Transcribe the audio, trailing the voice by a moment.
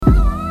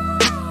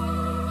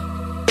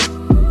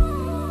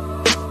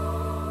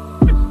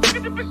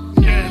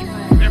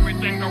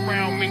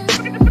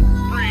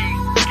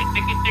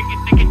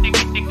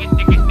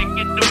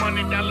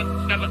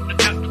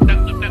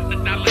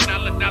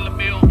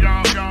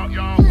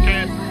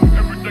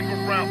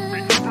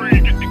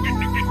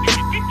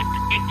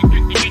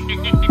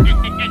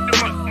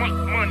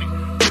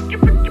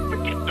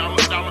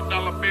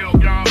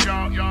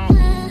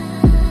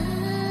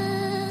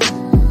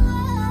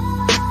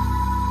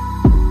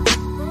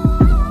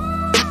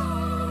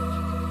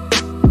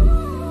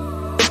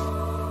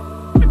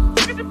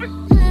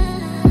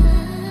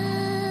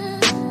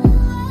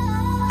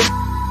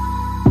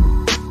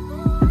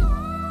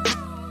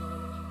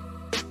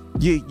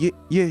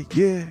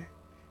Yeah.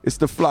 It's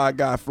the Fly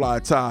Guy, Fly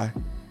Tie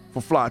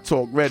for Fly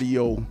Talk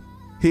Radio.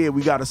 Here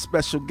we got a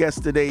special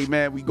guest today,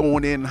 man. We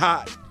going in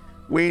hot.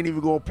 We ain't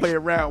even gonna play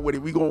around with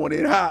it. We going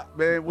in hot,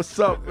 man. What's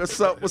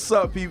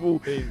up,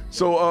 people?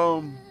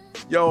 So,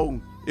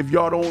 yo, if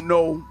y'all don't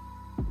know,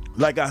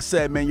 like I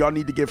said, man, y'all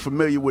need to get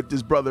familiar with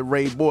this brother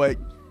Ray Boy.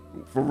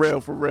 For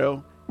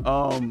real.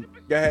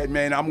 Go ahead,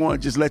 man. I'm gonna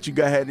just let you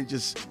go ahead and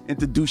just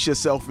introduce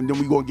yourself, and then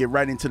we're gonna get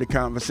right into the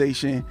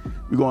conversation.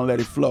 We're gonna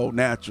let it flow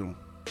natural.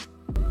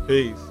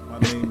 Peace. My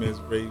name is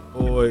Ray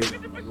Boyd.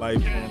 I'm a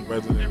lifelong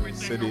resident of the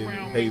city of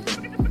New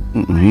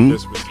Haven.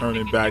 Just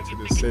returning back to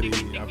the city.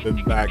 I've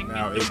been back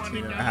now 18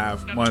 and a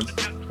half months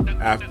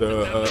after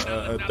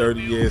a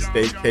 30-year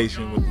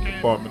staycation with the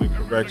Department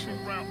of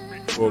Corrections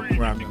for a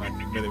crime that I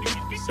committed when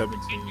I was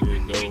 17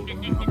 years old.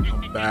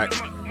 I'm back.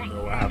 You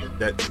know, I have a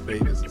debt to pay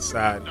to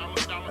society.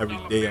 Every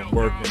day I'm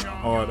working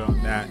hard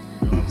on that.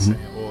 You know what I'm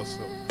saying?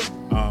 Also,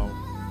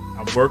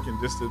 I'm working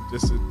just to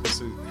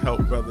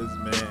help brothers,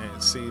 man,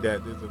 see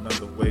that there's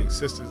another way.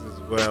 Sisters as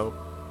well.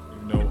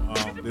 You know,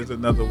 there's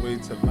another way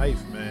to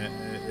life, man.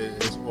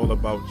 It's all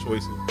about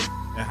choices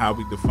and how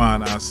we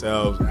define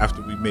ourselves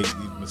after we make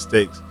these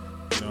mistakes.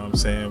 You know what I'm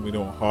saying? We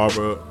don't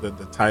harbor the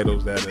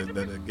titles that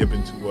are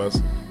given to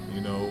us.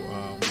 You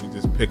know, we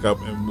just pick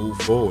up and move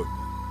forward.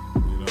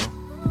 You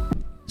know.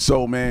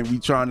 So, man, we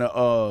trying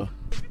to,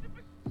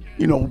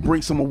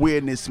 bring some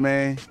awareness,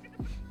 man.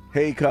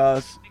 Hey,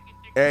 cuz.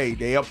 Hey,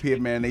 they up here,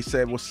 man. They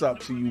said, what's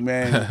up to you,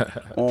 man?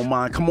 On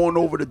mine. Come on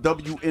over to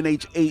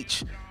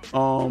WNHH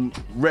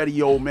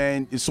radio,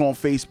 man. It's on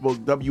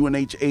Facebook,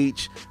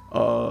 WNHH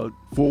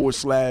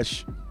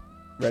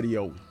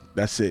 /radio.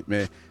 That's it,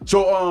 man.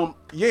 So,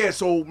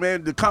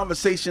 man, the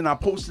conversation, I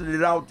posted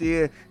it out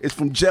there. It's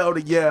from jail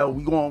to Yale.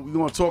 We're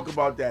gonna talk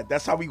about that.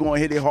 That's how we gonna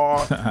hit it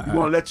hard. We're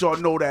gonna let y'all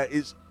know that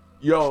it's,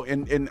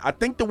 and I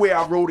think the way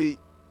I wrote it,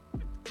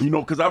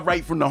 because I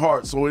write from the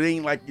heart, so it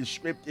ain't like it's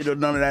scripted or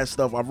none of that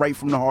stuff. I write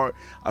from the heart.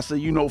 I say,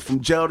 from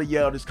jail to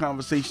Yale, this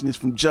conversation is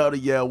from jail to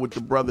Yale with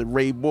the brother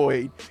Ray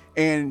Boyd.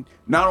 And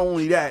not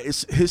only that,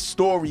 it's his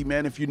story,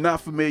 man. If you're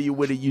not familiar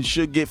with it, you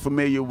should get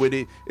familiar with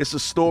it. It's a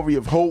story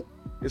of hope.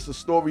 It's a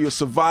story of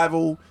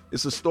survival.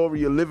 It's a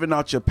story of living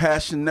out your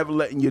passion, never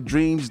letting your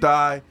dreams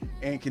die,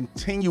 and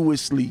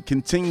continuously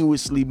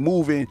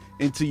moving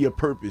into your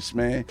purpose,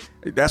 man.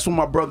 That's what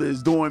my brother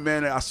is doing,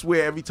 man. I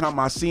swear every time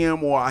I see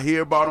him or I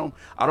hear about him,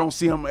 I don't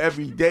see him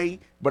every day,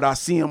 but I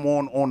see him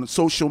on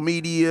social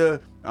media.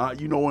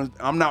 And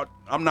I'm not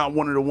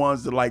one of the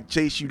ones that like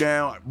chase you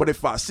down, but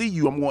if I see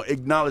you, I'm going to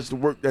acknowledge the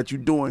work that you're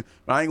doing.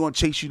 But I ain't going to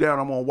chase you down.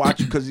 I'm going to watch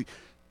you, because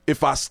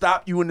if I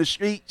stop you in the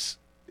streets,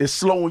 it's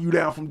slowing you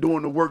down from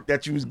doing the work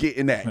that you was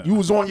getting at. You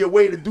was on your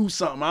way to do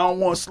something. I don't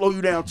want to slow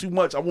you down too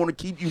much. I want to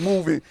keep you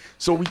moving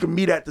so we can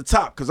meet at the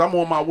top, because I'm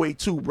on my way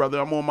too, brother.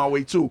 I'm on my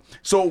way too.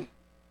 So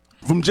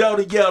from jail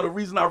to Yale, the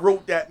reason I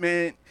wrote that,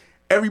 man,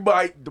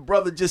 everybody, the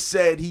brother just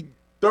said he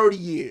 30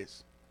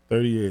 years.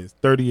 30 years.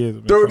 30 years.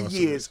 30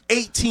 years.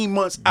 18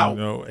 months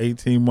out.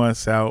 18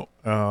 months out.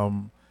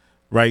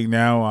 Right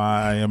now,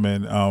 I am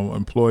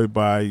employed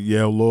by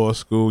Yale Law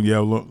School,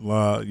 Yale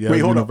Wait,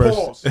 hold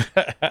University.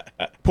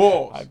 Up,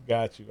 pause.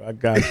 I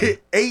got you.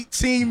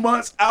 18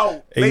 months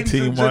out.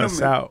 18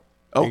 months out.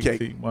 Okay.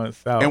 18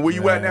 months out. And where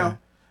you at now?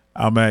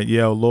 I'm at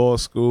Yale Law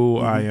School.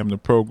 I am the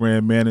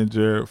program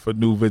manager for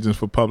New Visions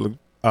for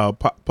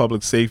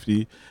Public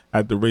Safety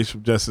at the Racial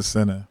Justice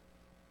Center.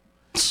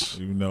 So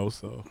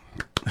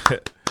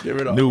Give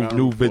it up,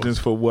 new visions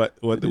for what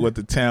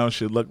the town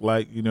should look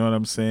like. You know what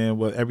I'm saying?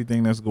 Well,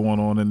 everything that's going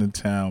on in the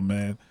town,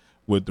 man,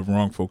 with the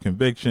wrongful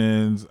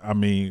convictions. I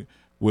mean,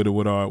 with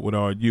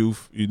our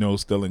youth,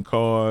 stealing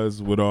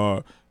cars, with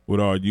our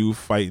youth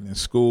fighting in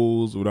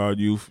schools, with our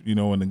youth,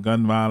 in the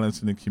gun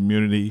violence in the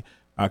community.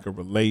 I could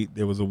relate.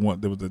 There was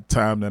a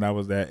time that I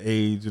was that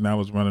age and I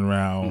was running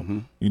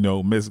around,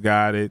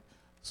 misguided.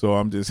 So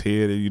I'm just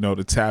here to,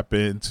 to tap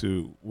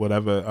into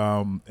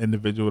whatever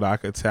individual that I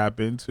could tap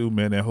into,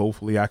 man, and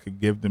hopefully I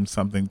could give them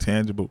something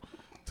tangible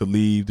to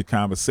leave the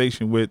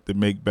conversation with, to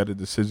make better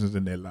decisions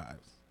in their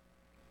lives.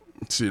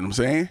 See what I'm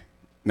saying?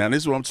 Now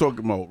this is what I'm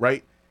talking about,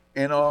 right?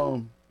 And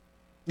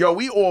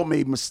we all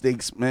made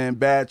mistakes, man,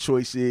 bad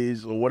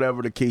choices or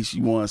whatever the case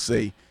you want to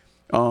say.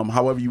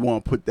 However you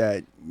want to put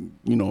that,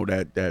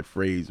 that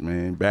phrase,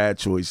 man, bad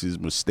choices,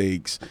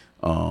 mistakes,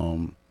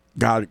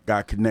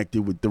 got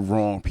connected with the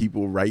wrong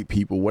people, right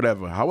people,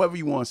 whatever, however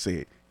you want to say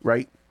it,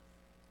 right?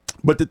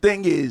 But the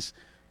thing is,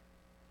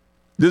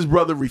 this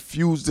brother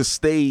refused to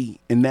stay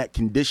in that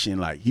condition.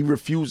 Like, he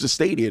refused to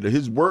stay there.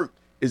 His work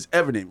is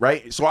evident,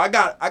 right? So I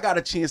got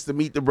a chance to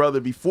meet the brother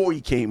before he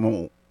came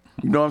home.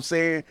 You know what I'm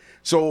saying?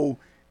 So,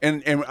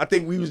 and I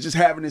think we was just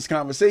having this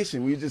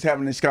conversation.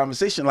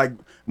 Like,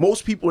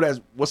 most people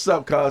what's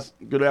up, cuz?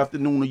 Good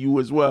afternoon to you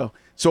as well.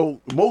 So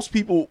most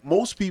people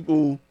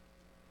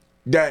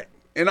that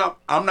and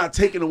I'm not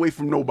taking away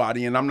from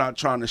nobody, and I'm not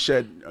trying to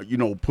shed,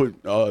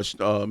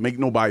 make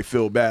nobody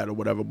feel bad or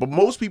whatever. But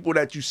most people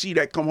that you see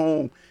that come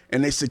home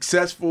and they're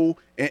successful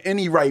in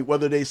any right,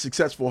 whether they're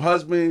successful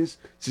husbands,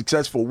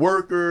 successful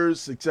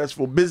workers,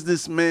 successful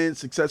businessmen,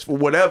 successful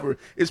whatever,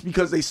 it's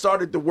because they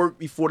started to work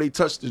before they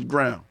touched the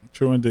ground.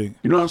 True indeed.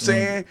 You know what I'm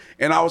saying?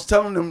 And I was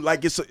telling them,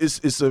 like, it's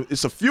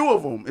a few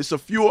of them. It's a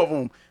few of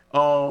them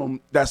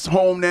that's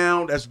home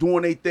now, that's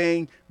doing their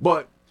thing.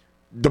 But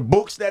the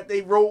books that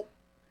they wrote,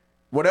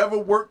 whatever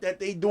work that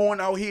they doing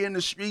out here in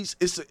the streets,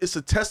 it's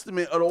a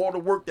testament of all the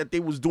work that they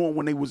was doing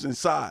when they was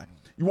inside.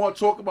 You want to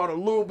talk about a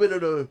little bit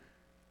of the,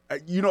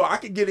 I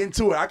could get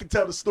into it. I could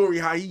tell the story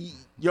how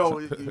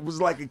it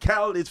was like a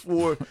catalyst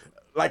for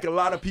like a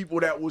lot of people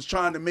that was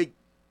trying to make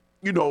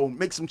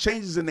some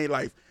changes in their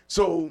life.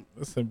 So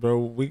listen, bro,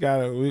 we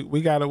gotta.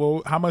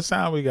 Well, how much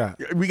time we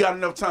got? We got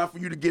enough time for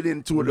you to get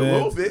into it a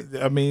little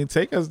bit. I mean,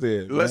 take us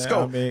there. Let's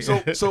go. I mean,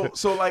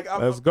 so like,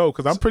 let's go,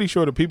 because I'm pretty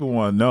sure the people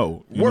want to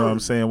know. You know what I'm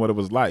saying? What it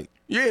was like.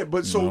 Yeah,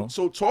 but so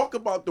talk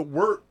about the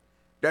work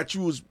that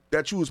you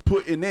was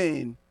putting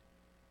in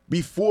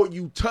before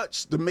you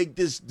touched to make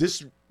this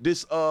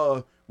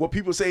what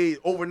people say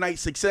overnight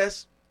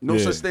success. No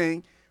such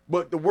thing.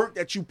 But the work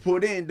that you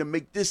put in to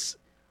make this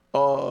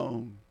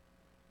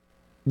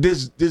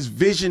this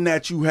vision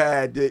that you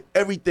had, that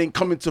everything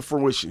coming to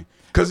fruition.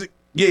 Because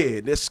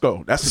let's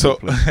go. That's a good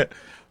place.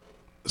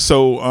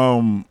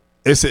 So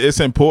it's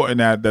important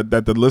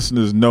that the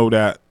listeners know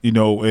that,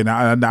 and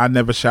I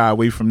never shy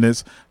away from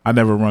this. I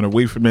never run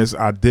away from this.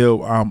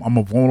 I'm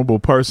a vulnerable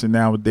person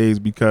nowadays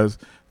because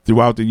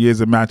throughout the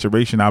years of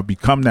maturation, I've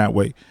become that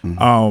way.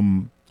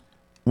 Mm-hmm.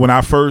 When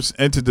I first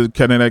entered the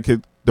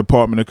Connecticut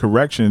Department of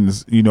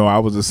Corrections, I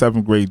was a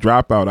 7th grade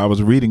dropout. I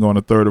was reading on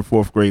a 3rd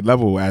or 4th grade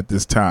level at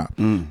this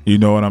time. You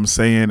know what I'm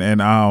saying?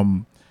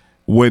 And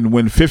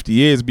when 50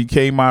 years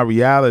became my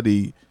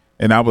reality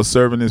and I was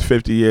serving this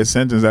 50-year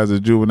sentence as a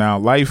juvenile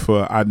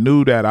lifer, I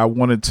knew that I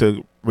wanted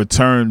to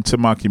return to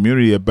my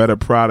community a better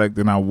product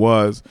than I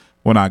was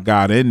when I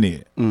got in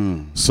there.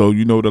 So,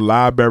 the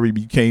library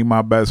became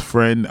my best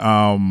friend.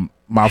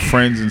 My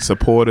friends and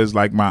supporters,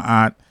 like my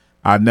aunt,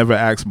 I never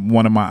asked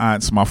one of my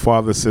aunts, my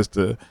father's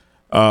sister,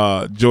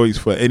 Joyce,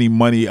 for any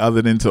money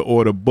other than to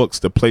order books,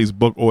 to place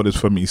book orders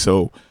for me.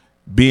 So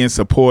being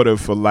supportive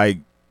for like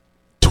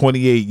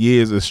 28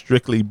 years of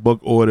strictly book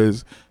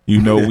orders,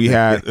 we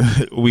had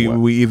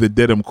we either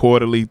did them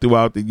quarterly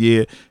throughout the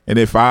year, and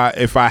if I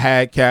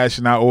had cash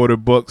and I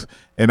ordered books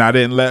and I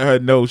didn't let her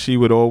know, she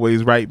would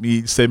always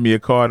send me a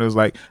card and was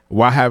like,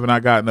 why haven't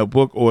I gotten a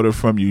book order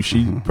from you?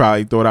 She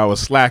probably thought I was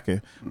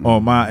slacking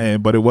on my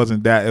end, but it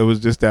wasn't that. It was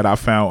just that I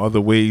found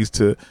other ways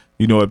to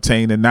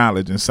obtain the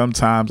knowledge. And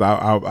sometimes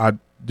I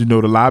the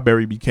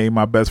library became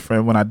my best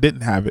friend when I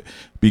didn't have it,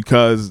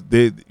 because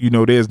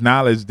there's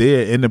knowledge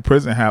there in the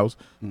prison house,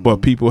 but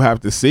people have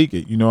to seek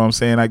it. You know what I'm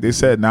saying? Like they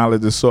said,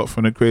 knowledge is sought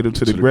from the cradle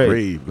to the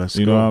grave. Let's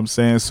go. Know what I'm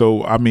saying?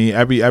 So I mean,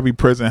 every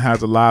prison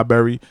has a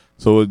library,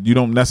 so you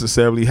don't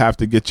necessarily have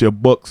to get your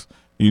books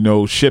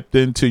shipped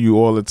into you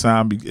all the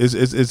time.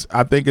 It's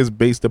I think it's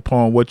based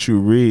upon what you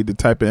read, the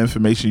type of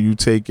information you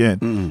take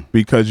in,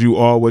 because you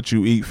are what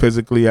you eat,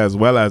 physically as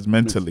well as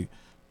mentally.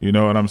 You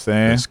know what I'm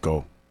saying? Let's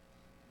go.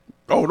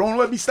 Oh, don't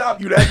let me stop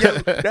you.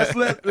 Let's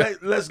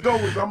go.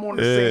 I'm on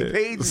the same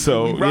page.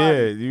 So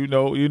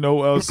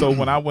so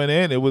when I went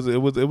in, it was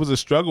a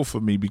struggle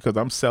for me because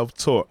I'm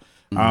self-taught.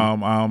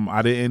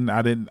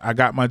 I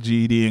got my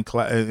GED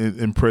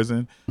in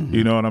prison.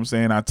 You know what I'm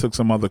saying? I took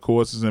some other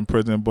courses in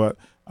prison, but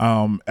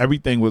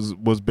everything was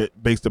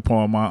based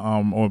upon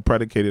or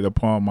predicated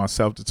upon my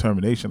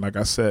self-determination. Like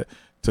I said,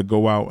 to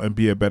go out and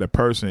be a better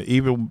person.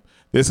 Even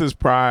this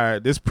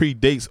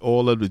predates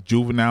all of the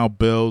juvenile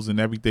bills and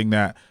everything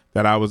that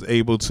I was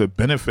able to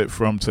benefit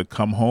from, to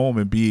come home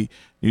and be,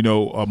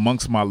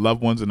 amongst my loved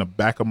ones and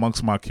back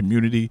amongst my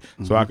community,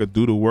 so I could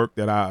do the work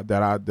that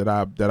I've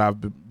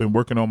been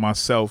working on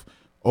myself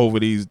over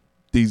these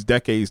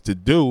decades to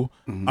do.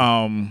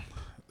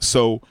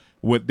 So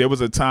there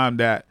was a time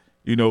that,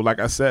 like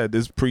I said,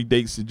 this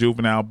predates the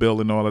juvenile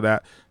bill and all of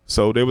that.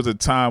 So there was a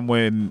time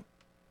when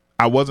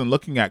I wasn't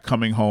looking at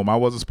coming home. I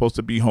wasn't supposed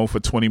to be home for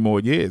 20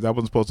 more years. I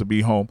wasn't supposed to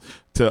be home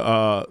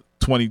to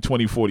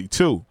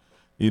 2042.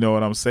 You know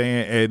what I'm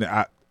saying?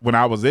 And when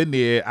I was in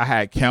there, I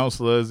had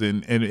counselors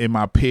and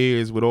my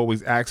peers would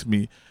always ask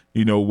me,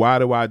 why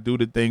do I do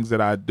the things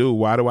that I do?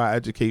 Why do I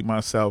educate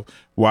myself?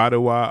 Why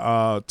do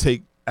I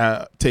take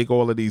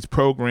all of these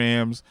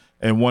programs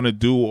and want to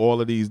do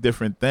all of these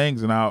different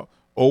things? And I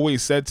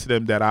always said to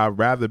them that I'd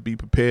rather be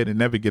prepared and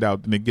never get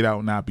out than to get out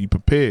and not be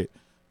prepared.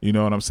 You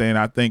know what I'm saying?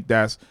 I think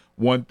that's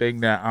one thing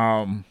that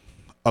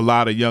a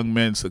lot of young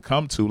men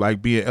succumb to,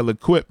 like being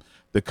ill-equipped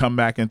to come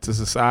back into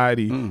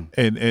society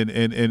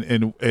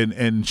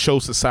and show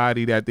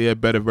society that they're a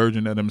better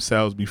version of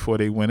themselves before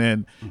they went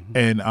in.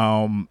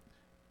 And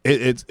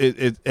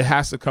it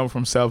has to come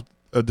from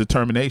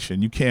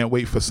self-determination. You can't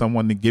wait for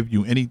someone to give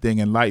you anything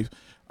in life,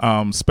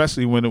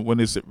 especially when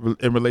it's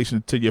in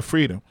relation to your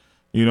freedom.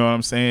 You know what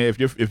I'm saying?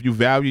 If you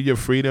value your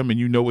freedom and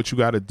you know what you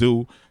got to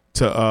do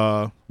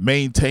to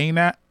maintain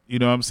that, you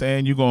know what I'm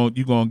saying, you're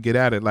gonna get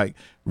at it. Like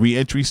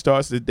reentry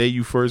starts the day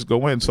you first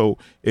go in. So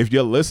if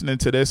you're listening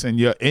to this and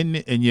you're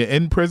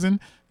in prison,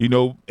 you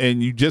know,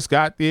 and you just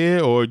got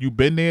there or you've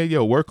been there,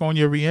 yo, work on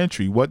your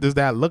reentry. What does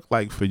that look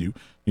like for you?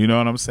 You know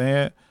what I'm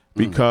saying?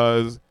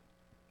 Because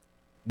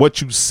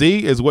what you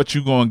see is what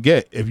you're gonna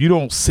get. If you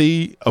don't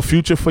see a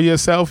future for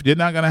yourself, you're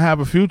not gonna have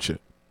a future.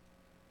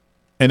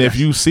 And if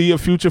you see a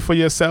future for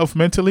yourself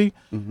mentally,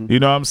 you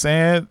know what I'm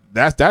saying?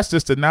 That's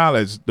just the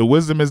knowledge. The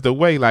wisdom is the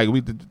way. Like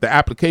the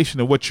application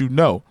of what you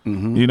know,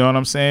 you know what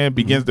I'm saying,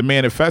 begins to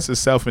manifest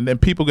itself, and then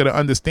people get an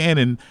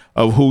understanding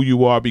of who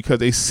you are because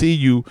they see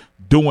you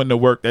doing the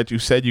work that you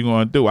said you're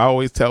going to do. I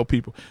always tell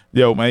people,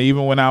 yo, man,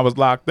 even when I was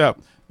locked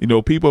up, you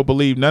know, people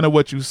believe none of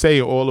what you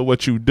say or all of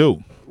what you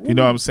do. You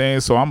know what I'm saying?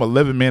 So I'm a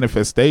living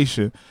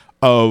manifestation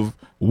of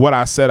what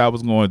I said I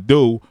was going to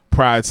do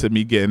prior to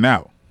me getting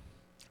out.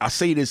 I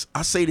say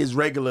this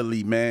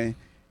regularly, man.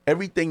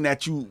 Everything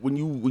that when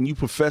you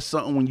profess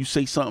something, when you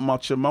say something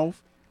out your mouth,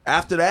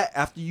 after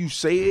you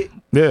say it,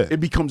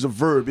 it becomes a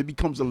verb. It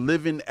becomes a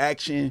living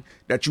action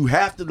that you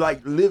have to like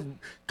live.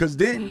 Cause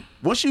then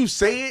once you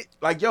say it,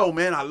 like, yo,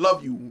 man, I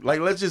love you. Like,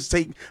 let's just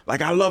take,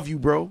 like, I love you,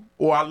 bro.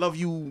 Or I love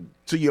you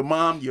to your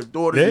mom, your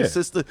daughter, your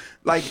sister.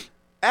 Like,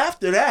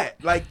 after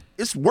that, like,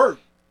 it's work.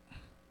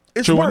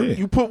 It's true, work. Yeah.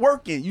 You put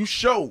work in. You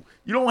show.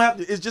 You don't have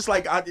to. It's just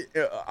like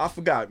I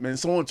forgot, man.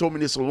 Someone told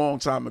me this a long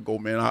time ago,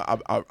 man.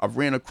 I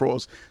ran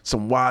across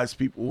some wise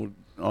people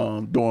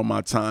during my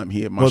time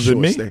here. My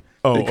short stay.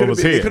 Oh, it could have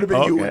been, you. It could have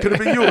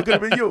been you. It could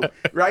have been you.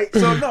 Right.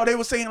 So no, they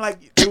were saying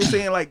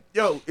like,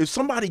 yo, if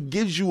somebody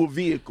gives you a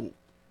vehicle,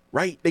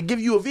 right? They give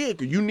you a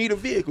vehicle. You need a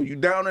vehicle. You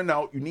down and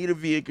out. You need a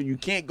vehicle. You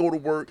can't go to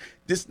work.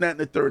 This, that, and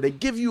the third. They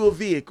give you a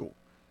vehicle,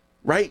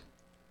 right?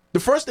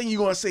 The first thing you're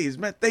going to say is,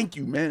 man, thank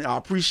you, man. I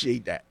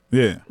appreciate that.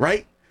 Yeah.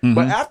 Right?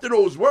 But after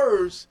those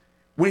words,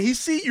 when he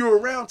see you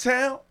around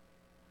town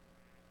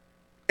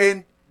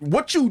and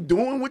what you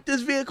doing with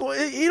this vehicle,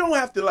 he don't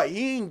have to, like,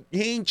 he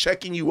ain't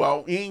checking you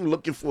out. He ain't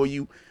looking for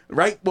you,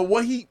 right? But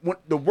what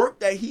the work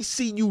that he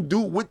see you do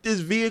with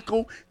this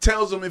vehicle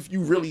tells him if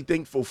you really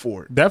thankful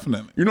for it.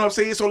 Definitely. You know what I'm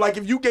saying? So, like,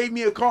 if you gave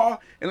me a car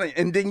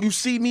and then you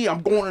see me,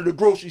 I'm going to the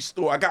grocery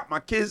store. I got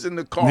my kids in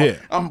the car. Yeah.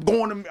 I'm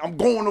going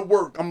to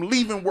work. I'm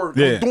leaving work.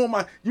 Yeah. I'm doing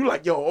you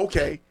like, yo,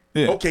 okay.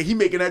 Yeah. Okay, he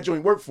making that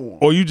joint work for him.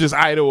 Or you just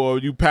idle, or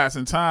you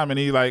passing time, and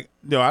he like,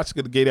 yo, I just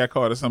could have gave that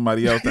car to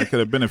somebody else that could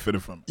have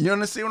benefited from it. You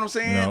understand what I'm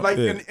saying? You know, like,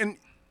 and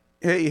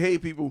hey,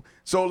 people.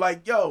 So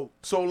like, yo,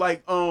 so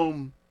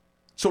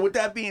with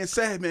that being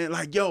said, man,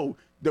 like, yo,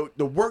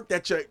 the work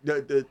that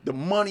the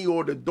money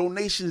or the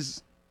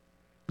donations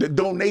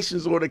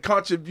or the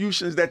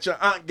contributions that your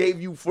aunt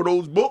gave you for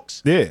those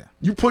books,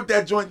 you put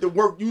that joint to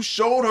work. You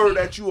showed her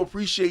that you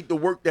appreciate the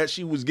work that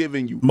she was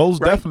giving you.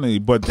 Most definitely,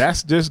 but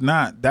this is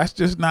not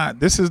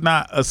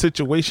a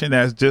situation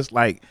that's just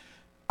like,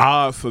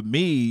 for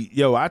me,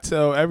 yo, I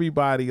tell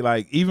everybody,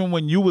 like, even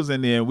when you was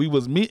in there and we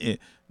was meeting,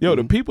 yo,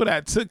 the people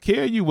that took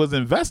care of you was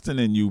investing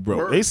in you,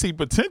 bro. They see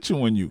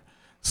potential in you.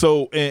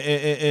 So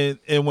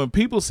and when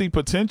people see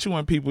potential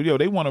in people, yo,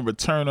 they want a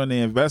return on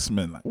their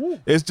investment. Like,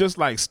 it's just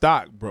like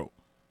stock, bro.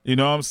 You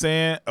know what I'm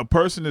saying? A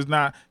person is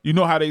not, you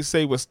know how they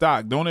say with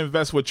stock, don't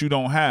invest what you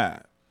don't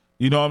have.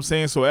 You know what I'm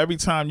saying? So every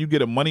time you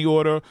get a money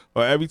order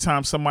or every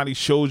time somebody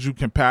shows you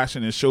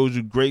compassion and shows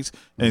you grace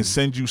and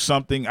sends you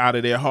something out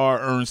of their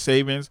hard-earned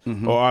savings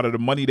or out of the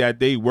money that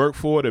they work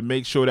for to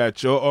make sure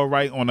that you're all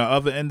right on the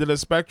other end of the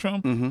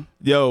spectrum,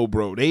 yo,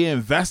 bro, they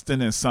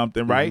investing in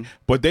something, right?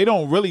 But they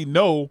don't really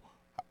know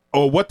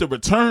or what the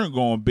return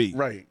gonna be,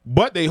 right?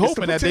 But they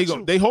hoping that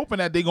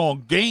they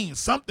gonna gain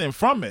something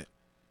from it,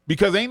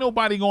 because ain't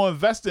nobody gonna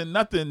invest in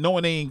nothing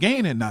knowing they ain't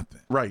gaining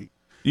nothing, right?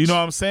 You know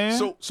what I'm saying?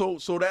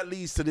 So that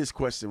leads to this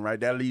question,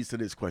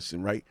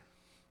 right?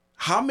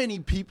 How many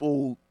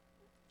people?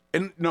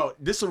 And no,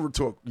 this is a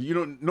rhetorical. You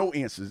don't. No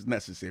answer is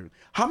necessary.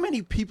 How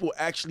many people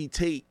actually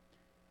take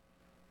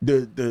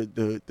the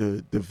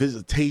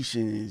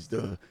visitations,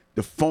 the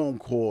phone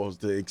calls,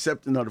 the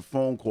accepting of the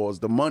phone calls,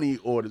 the money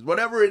orders,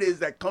 whatever it is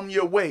that come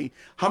your way?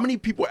 How many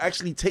people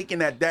actually taking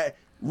that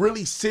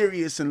really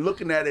serious and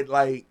looking at it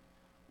like,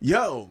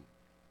 yo,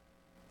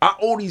 I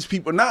owe these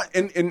people not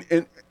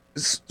and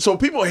so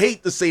people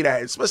hate to say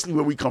that, especially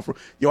where we come from.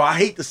 Yo, I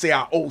hate to say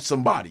I owe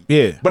somebody.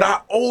 Yeah. But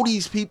I owe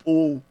these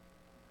people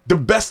the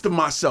best of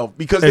myself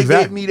because they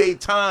gave me their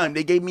time,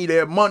 they gave me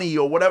their money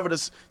or whatever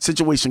the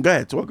situation. Go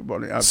ahead, talk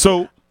about it.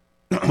 So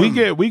we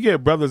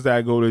get brothers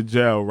that go to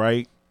jail,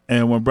 right?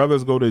 And when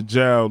brothers go to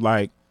jail,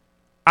 like,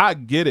 I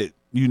get it.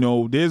 You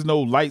know, there's no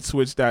light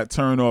switch that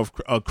turn off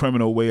a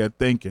criminal way of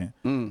thinking.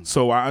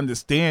 So I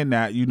understand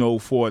that, you know,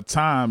 for a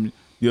time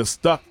you're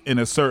stuck in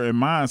a certain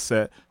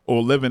mindset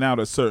or living out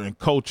a certain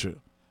culture.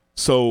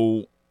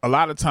 So a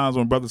lot of times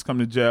when brothers come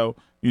to jail,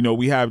 you know,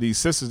 we have these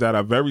sisters that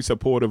are very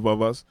supportive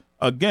of us,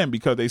 again,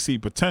 because they see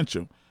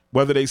potential.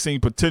 Whether they see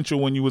potential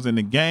when you was in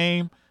the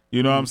game,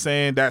 you know what I'm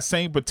saying, that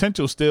same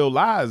potential still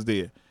lies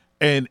there.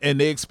 And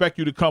they expect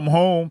you to come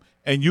home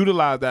and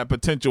utilize that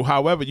potential.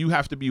 However, you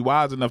have to be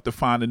wise enough to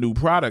find a new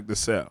product to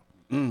sell.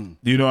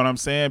 You know what I'm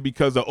saying?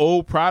 Because the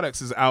old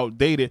products is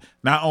outdated.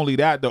 Not only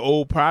that, the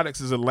old products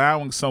is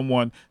allowing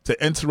someone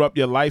to interrupt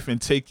your life and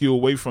take you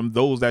away from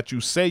those that you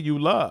say you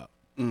love.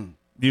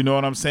 You know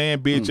what I'm saying?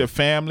 Be it your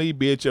family,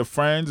 be it your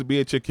friends, be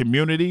it your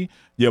community,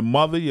 your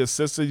mother, your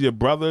sister, your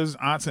brothers,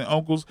 aunts and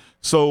uncles.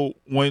 So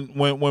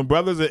when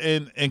brothers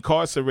are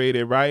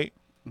incarcerated, right?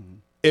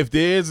 If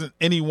there isn't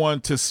anyone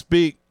to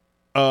speak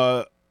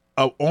on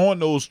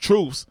those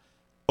truths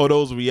or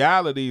those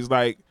realities,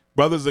 like,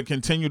 brothers will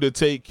continue to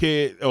take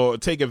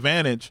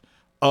advantage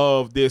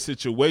of their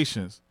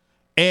situations.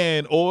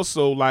 And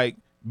also, like,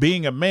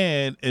 being a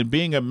man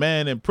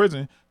in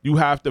prison, you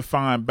have to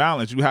find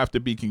balance. You have to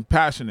be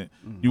compassionate.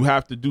 You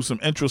have to do some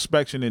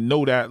introspection and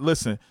know that,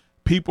 listen,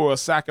 people are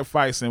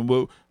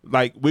sacrificing.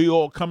 We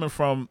all coming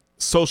from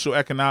social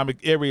economic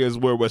areas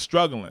where we're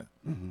struggling.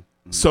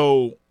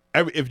 So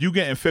if you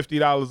getting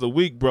 $50 a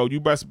week, bro, you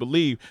best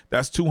believe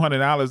that's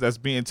 $200 that's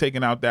being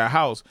taken out that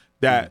house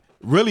that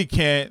really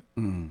can't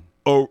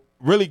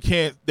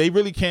they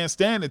really can't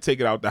stand to take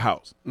it out the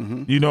house.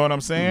 You know what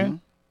I'm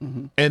saying?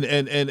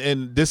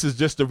 And this is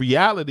just the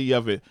reality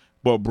of it.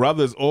 But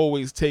brothers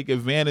always take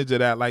advantage of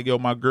that. Like, yo,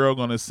 my girl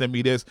gonna send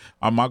me this.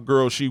 My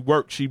girl, she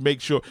works. She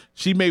makes sure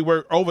she may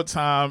work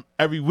overtime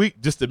every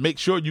week just to make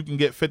sure you can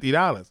get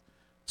 $50.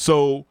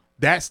 So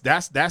that's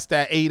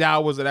that 8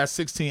 hours or that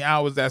 16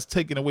 hours that's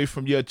taken away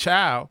from your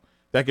child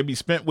that can be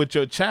spent with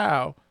your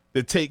child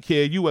to take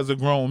care of you as a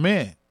grown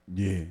man.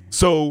 Yeah.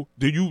 So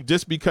do you,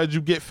 just because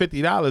you get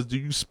 $50, do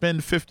you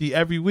spend 50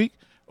 every week,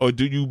 or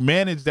do you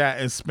manage that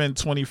and spend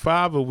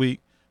 25 a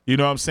week? You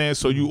know what I'm saying?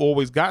 So you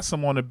always got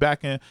some on the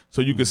back end,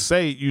 so you could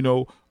say, you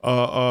know,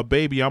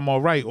 baby, I'm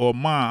all right, or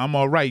Ma, I'm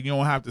all right. You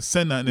don't have to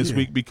send nothing this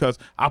week because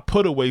I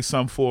put away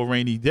some for a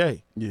rainy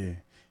day. Yeah.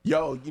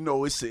 Yo, you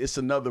know, it's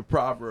another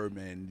proverb,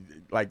 man.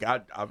 Like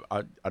I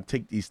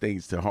take these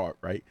things to heart,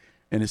 right?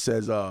 And it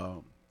says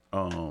the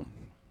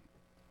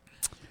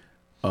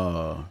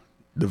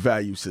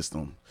value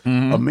system.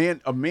 A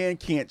man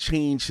can't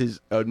change his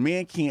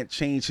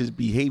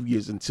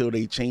behaviors until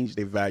they change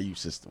their value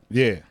system.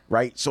 Yeah.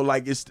 Right? So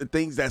like, it's the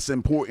things that's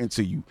important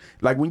to you.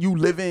 Like when you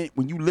live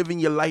in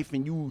your life,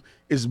 and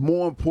it's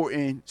more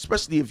important,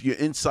 especially if you're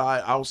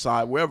inside,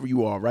 outside, wherever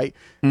you are, right?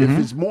 If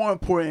it's more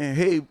important,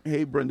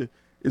 hey Brenda,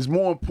 it's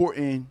more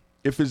important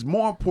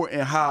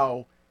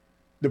how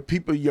the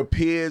people, your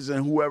peers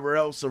and whoever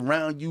else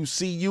around you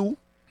see you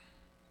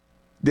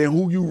than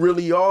who you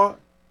really are,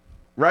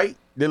 right?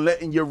 Than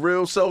letting your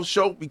real self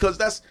show, because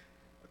that's,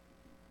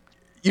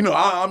 you know,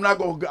 I'm not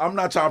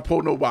trying to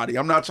pull nobody.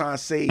 I'm not trying to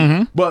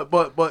say,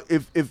 but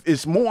if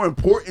it's more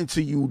important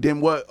to you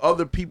than what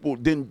other people,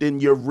 than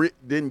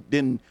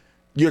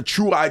your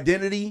true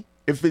identity,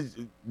 if it's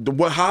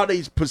how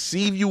they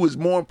perceive you is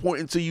more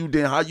important to you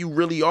than how you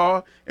really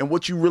are and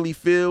what you really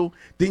feel,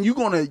 then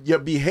your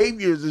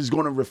behaviors is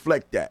gonna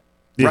reflect that,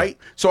 right?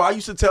 So I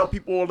used to tell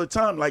people all the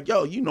time, like,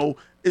 yo, you know,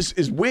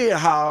 it's weird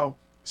how,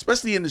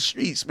 especially in the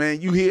streets, man,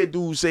 you hear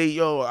dudes say,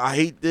 yo, I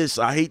hate this,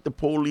 I hate the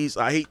police,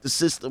 I hate the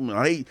system,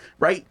 right?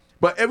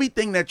 But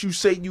everything that you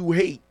say you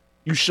hate,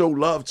 you show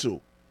love to.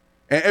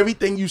 And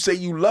everything you say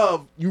you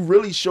love, you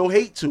really show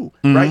hate to,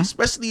 right?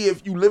 Especially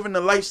if you live in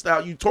the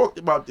lifestyle, you talked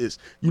about this,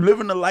 you live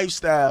in a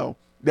lifestyle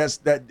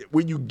that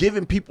where you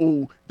giving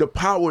people the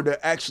power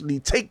to actually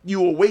take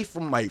you away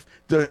from life,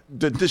 to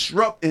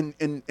disrupt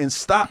and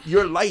stop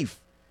your life,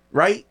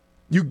 right?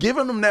 You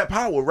giving them that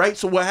power, right?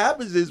 So what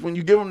happens is, when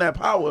you give them that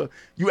power,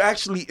 you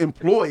actually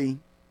employ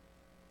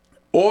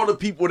all the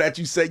people that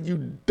you say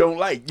you don't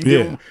like. You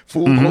give them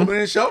food, clothing,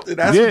 and shelter.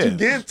 That's what you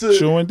give to,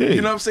 sure indeed.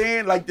 You know what I'm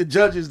saying? Like the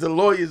judges, the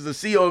lawyers, the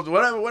CEOs,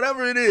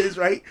 whatever it is,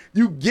 right?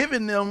 You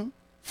giving them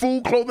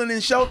food, clothing,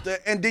 and shelter,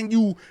 and then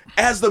you,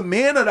 as the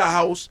man of the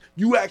house,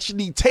 you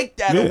actually take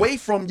that away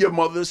from your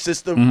mother,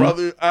 sister,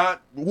 brother,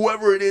 aunt,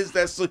 whoever it is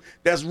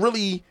that's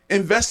really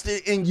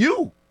invested in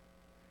you.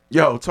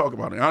 Yo, talk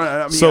about it.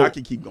 I mean, so, I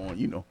can keep going,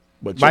 you know.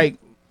 But like,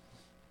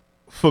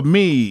 for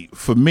me,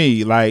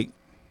 like,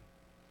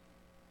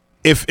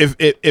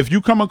 if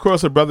you come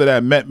across a brother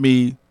that met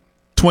me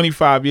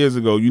 25 years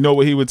ago, you know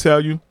what he would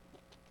tell you?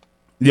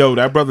 Yo,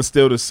 that brother's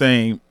still the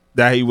same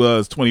that he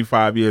was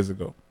 25 years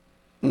ago.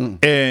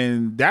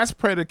 And that's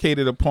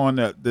predicated upon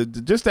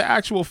just the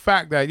actual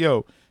fact that,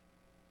 yo,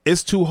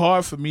 it's too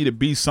hard for me to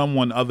be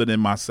someone other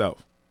than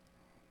myself.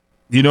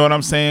 You know what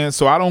I'm saying?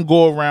 So I don't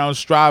go around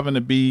striving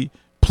to be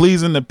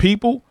pleasing to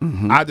people.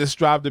 I just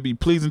strive to be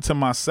pleasing to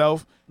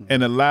myself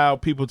and allow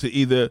people to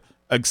either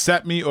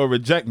accept me or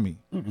reject me.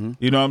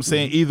 You know what I'm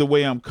saying? Either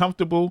way, I'm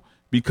comfortable,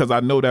 because I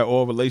know that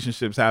all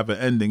relationships have an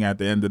ending at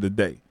the end of the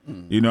day.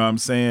 You know what I'm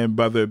saying?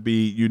 Whether it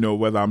be, you know,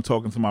 whether I'm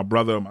talking to my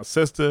brother or my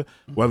sister,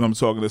 whether I'm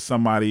talking to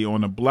somebody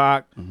on the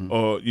block,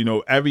 or, you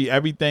know,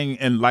 everything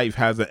in life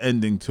has an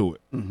ending to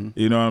it.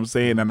 You know what I'm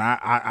saying? And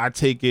I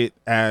take it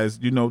as,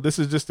 you know, this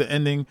is just the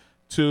ending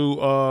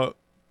to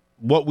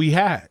what we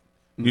had.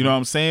 You know what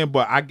I'm saying?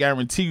 But I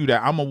guarantee you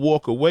that I'm going to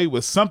walk away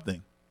with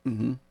something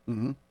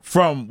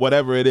from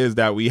whatever it is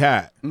that we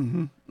had.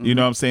 You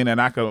know what I'm saying?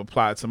 And I can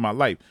apply it to my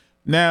life.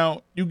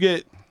 Now, you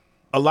get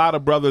a lot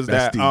of brothers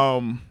that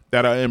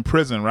that are in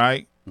prison,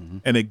 right?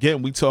 And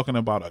again, we talking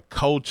about a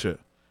culture,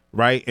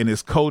 right? And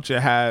this culture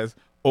has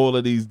all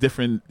of these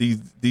different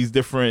these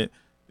different,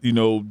 you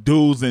know,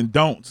 do's and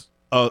don'ts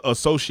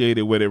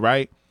associated with it,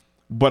 right?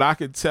 But I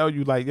could tell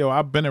you, like, yo,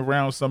 I've been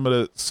around some of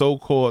the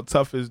so-called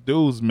toughest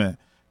dudes, man,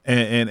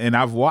 and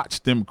I've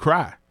watched them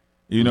cry.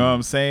 You know what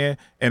I'm saying?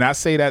 And I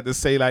say that to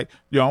say, like,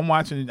 yo, I'm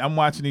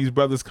watching these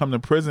brothers come to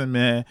prison,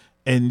 man,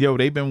 and yo,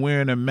 they've been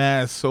wearing a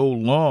mask so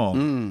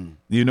long.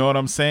 You know what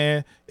I'm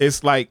saying?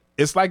 It's like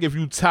if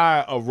you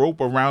tie a rope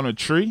around a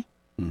tree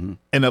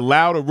and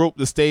allow the rope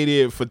to stay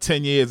there for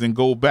 10 years and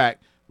go back,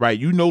 right?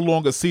 You no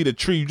longer see the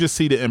tree, you just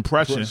see the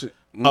impression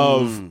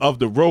of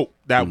the rope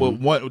that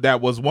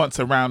was once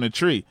around the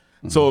tree.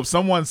 So if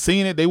someone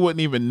seen it, they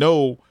wouldn't even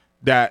know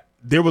that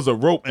there was a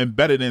rope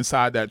embedded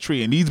inside that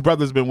tree. And these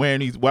brothers been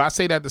wearing these. Well, I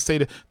say that to say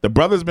that the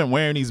brothers been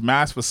wearing these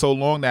masks for so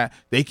long that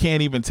they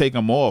can't even take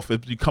them off.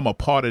 It's become a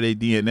part of their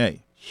DNA.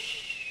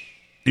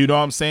 You know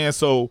what I'm saying?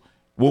 So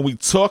when we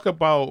talk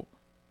about,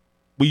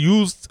 we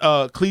use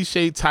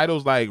cliche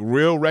titles like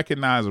real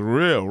recognize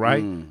real,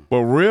 right?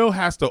 But real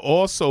has to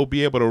also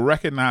be able to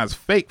recognize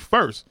fake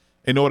first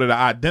in order to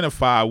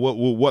identify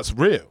what's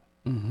real,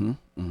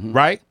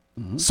 right?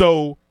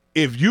 So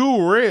if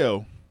you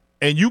real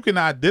and you can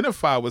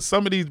identify with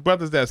some of these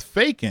brothers that's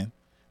faking,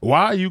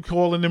 why are you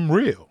calling them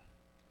real?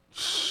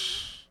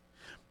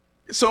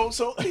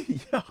 So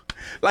yeah,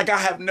 like I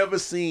have never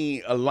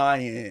seen a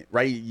lion,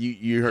 right?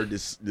 You heard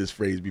this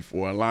phrase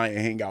before. A lion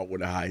hang out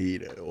with a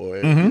hyena or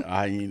a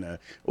hyena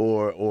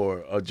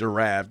or a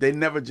giraffe. They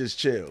never just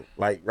chill,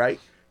 like, right?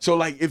 So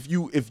like if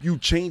you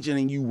changing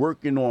and you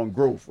working on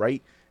growth,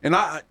 right? And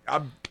I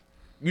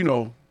you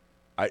know,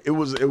 it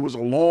was a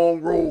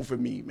long road for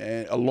me,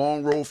 man. A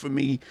long road for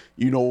me,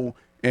 you know.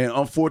 And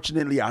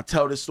unfortunately, I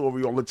tell this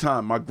story all the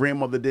time. My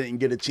grandmother didn't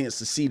get a chance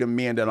to see the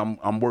man that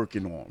I'm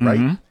working on,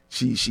 right?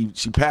 She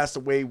passed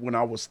away when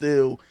I was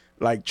still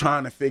like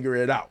trying to figure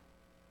it out,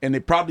 and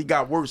it probably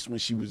got worse when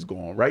she was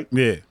gone, right?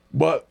 Yeah.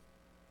 But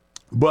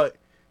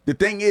the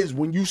thing is,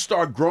 when you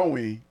start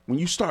growing, when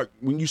you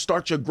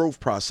start your growth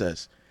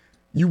process,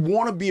 you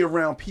want to be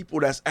around people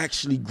that's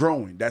actually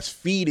growing, that's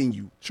feeding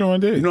you. Sure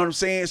indeed. You know what I'm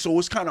saying? So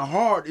it's kind of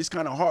hard.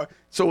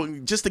 So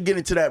just to get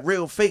into that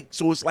real fake.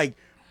 So it's like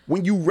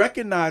when you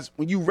recognize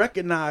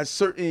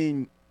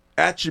certain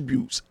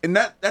attributes, and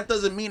that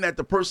doesn't mean that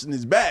the person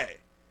is bad.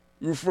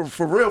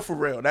 For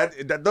real.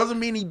 That doesn't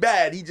mean he's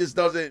bad. He just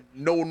doesn't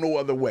know no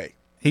other way.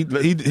 He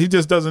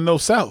just doesn't know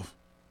self.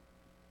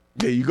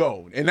 There you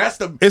go. And that's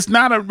it's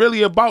not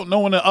really about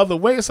knowing the other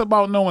way. It's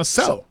about knowing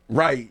self.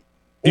 Right.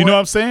 You know what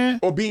I'm saying?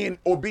 Or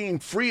being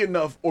free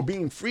enough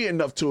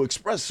to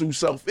express who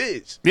self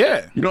is.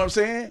 Yeah. You know what I'm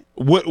saying?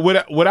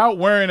 Without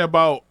worrying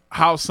about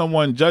how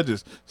someone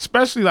judges,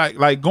 especially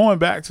like going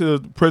back to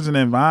the prison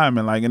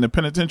environment, like in the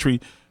penitentiary,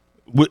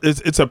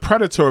 it's a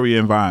predatory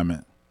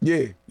environment.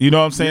 Yeah. You know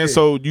what I'm saying? Yeah.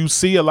 So you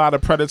see a lot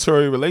of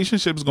predatory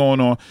relationships going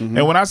on.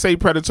 And when I say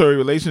predatory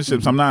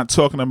relationships, I'm not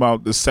talking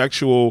about the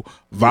sexual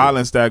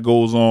violence that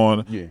goes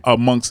on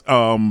amongst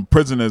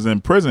prisoners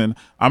in prison.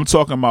 I'm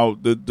talking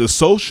about the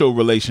social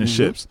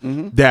relationships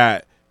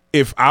that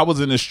if I was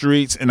in the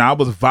streets and I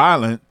was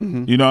violent,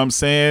 you know what I'm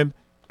saying?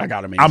 I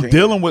gotta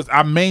maintain.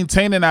 I'm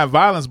maintaining that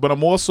violence, but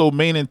I'm also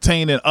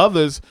maintaining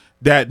others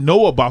that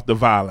know about the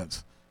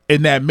violence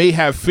and that may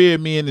have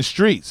feared me in the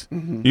streets.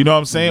 You know what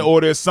I'm saying?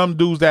 Or there's some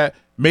dudes that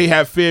may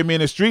have feared me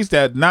in the streets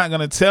that not going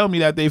to tell me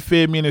that they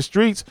feared me in the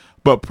streets,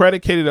 but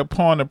predicated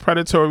upon the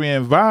predatory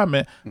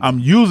environment, I'm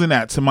using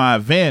that to my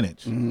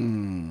advantage. You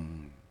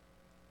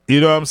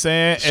know what I'm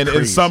saying?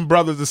 And some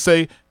brothers will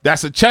say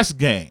that's a chess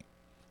game.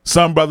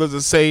 Some brothers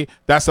will say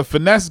that's a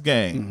finesse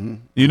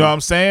game. You know what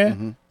I'm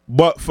saying?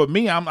 But for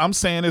me, I'm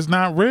saying it's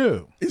not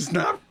real. It's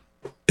not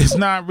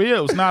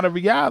real. It's not a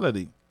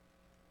reality.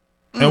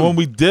 And when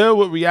we deal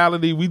with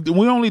reality, we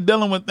only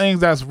dealing with things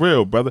that's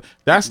real, brother.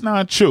 That's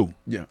not true.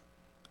 Yeah.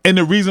 And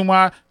the reason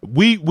why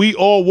we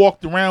all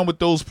walked around with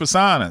those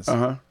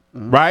personas,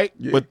 right?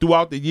 Yeah. But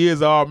throughout the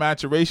years of our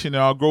maturation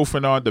and our growth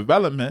and our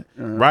development,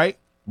 right?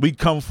 We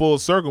come full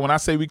circle. When I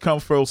say we come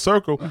full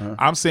circle,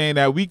 I'm saying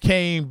that we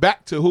came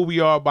back to who we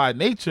are by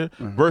nature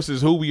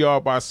versus who we are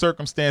by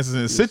circumstances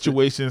and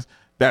situations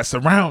that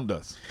surround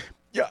us.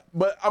 Yeah,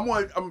 but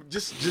I'm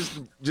just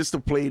to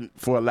play,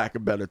 for a lack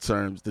of better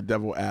terms, the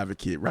devil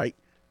advocate, right?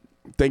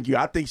 Thank you.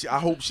 I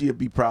hope she'll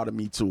be proud of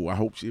me too.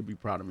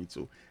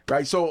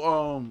 Right.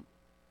 So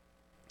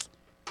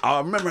I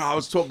remember I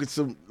was talking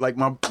to like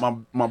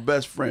my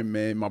best friend,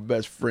 man. My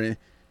best friend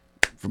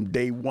from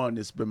day one.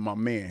 It's been my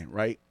man,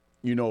 right?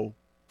 You know.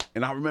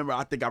 And I remember,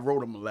 I think I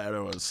wrote him a letter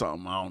or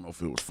something. I don't know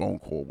if it was phone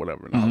call or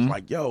whatever. And I was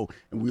like, yo,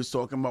 and we was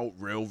talking about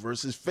real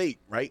versus fake,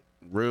 right?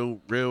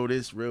 Real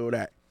this, real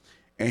that.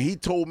 And he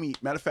told me,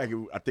 matter of fact,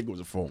 I think it was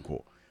a phone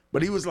call.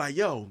 But he was like,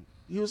 yo,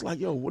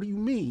 what do you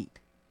mean?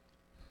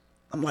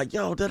 I'm like,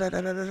 yo,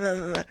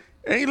 da-da-da-da-da-da.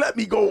 And he let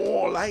me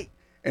go on, like,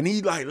 and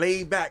he like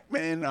laid back,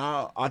 man.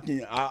 I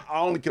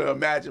only can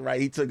imagine, right?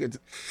 He took it.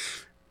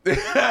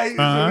 It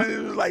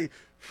was like,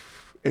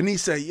 and he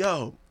said,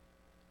 yo,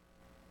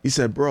 he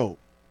said, bro,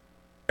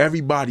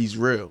 everybody's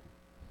real.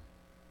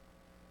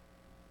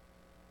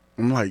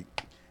 I'm like,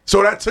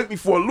 so that took me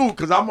for a loop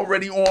because I'm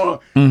already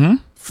on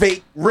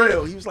fake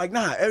real. He was like,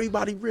 nah,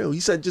 everybody real. He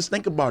said, just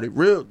think about it.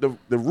 Real,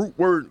 the root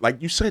word,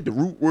 like you said, the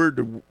root word,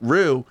 the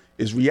real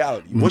is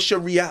reality. What's your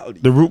reality?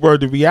 The root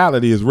word, the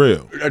reality is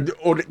real.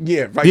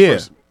 Vice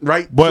versa,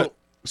 right? But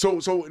so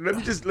let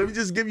me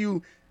just give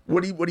you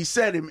what he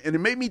said, and it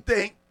made me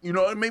think.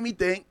 It made me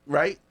think,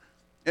 right?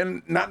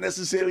 And not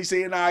necessarily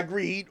saying I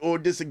agreed or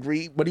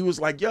disagreed, but he was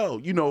like,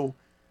 yo,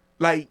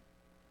 like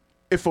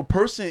if a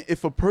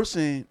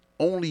person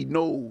only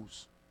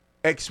knows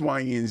X, Y,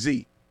 and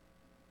Z,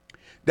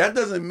 that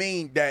doesn't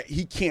mean that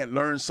he can't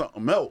learn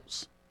something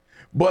else.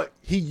 But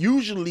he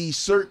usually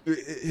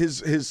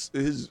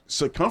his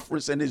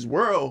circumference and his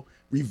world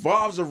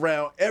revolves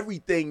around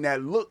everything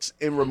that looks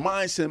and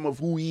reminds him of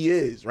who he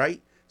is,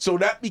 right? So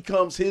that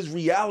becomes his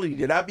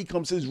reality. That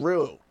becomes his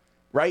real,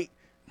 right?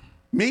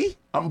 Me,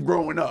 I'm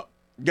growing up.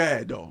 Go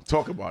ahead, though.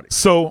 Talk about it.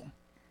 So,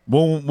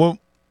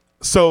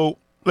 so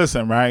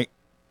listen, right?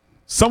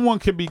 Someone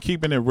could be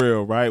keeping it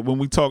real, right? When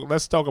we talk,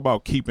 let's talk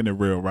about keeping it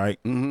real, right?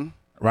 Mm-hmm.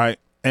 Right?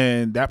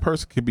 And that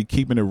person could be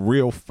keeping it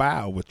real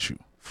foul with you.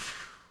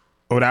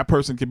 Or that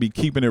person could be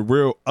keeping it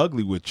real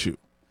ugly with you.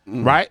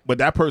 Right? But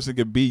that person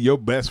could be your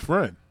best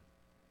friend.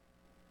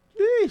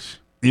 Yeesh.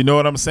 You know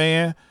what I'm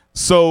saying?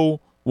 So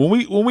when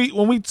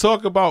we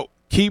talk about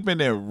keeping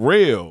it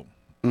real,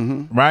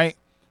 right?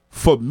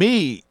 For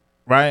me,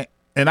 right,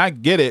 and I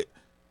get it,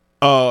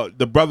 I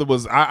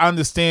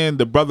understand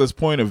the brother's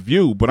point of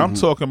view, but I'm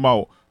talking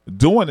about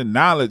doing the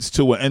knowledge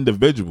to an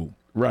individual.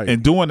 Right.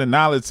 And doing the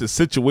knowledge to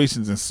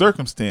situations and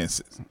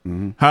circumstances.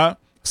 Huh?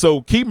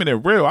 So keeping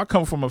it real, I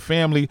come from a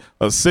family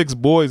of 6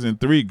 boys and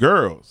 3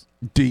 girls.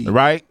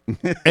 Right?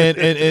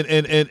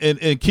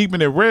 and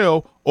keeping it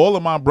real, all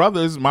of my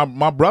brothers, one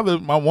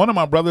of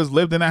my brothers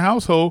lived in a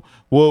household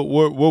where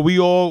we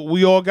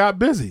all got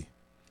busy.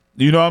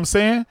 You know what I'm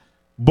saying?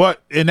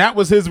 And that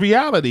was his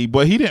reality,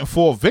 but he didn't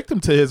fall victim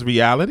to his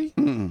reality.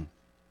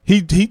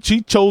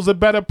 He chose a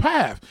better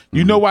path.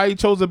 You know why he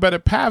chose a better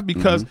path?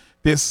 Because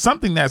there's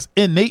something that's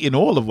innate in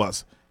all of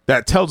us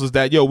that tells us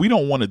that, we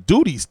don't want to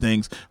do these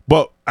things.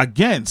 But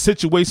again,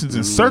 situations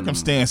and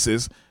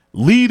circumstances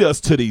lead us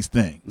to these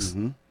things.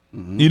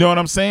 You know what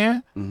I'm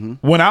saying?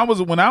 When I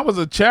was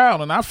a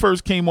child and I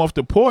first came off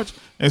the porch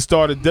and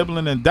started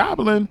dibbling and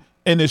dabbling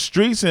in the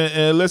streets and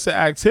illicit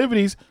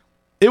activities,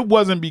 it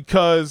wasn't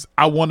because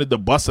I wanted to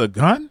bust a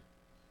gun.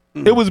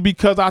 It was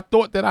because I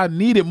thought that I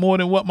needed more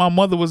than what my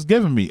mother was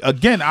giving me.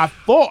 Again, I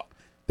thought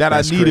that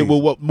I needed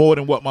more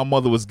than what my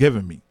mother was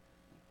giving me.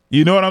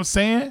 You know what I'm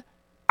saying?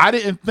 I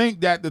didn't think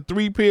that the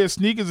 3 pair of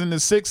sneakers and the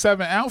 6,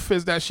 7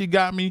 outfits that she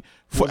got me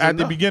at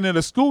the beginning of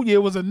the school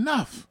year was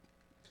enough.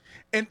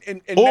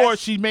 Or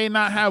she may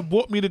not have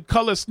bought me the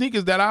color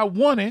sneakers that I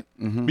wanted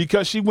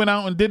because she went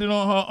out and did it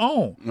on her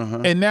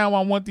own. And now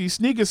I want these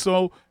sneakers,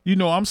 so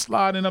I'm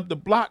sliding up the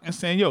block and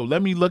saying, yo,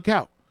 let me look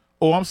out.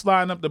 Or I'm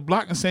sliding up the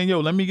block and saying, yo,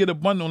 let me get a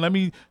bundle. Let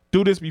me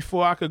do this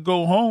before I could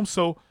go home.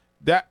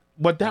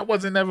 But that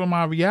wasn't ever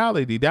my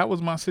reality. That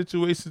was my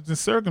situations and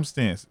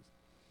circumstances.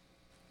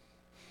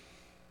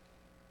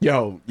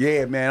 Yo,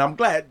 yeah, man. I'm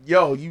glad.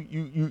 Yo,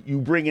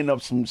 you bringing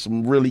up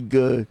some really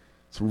good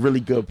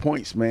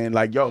points, man.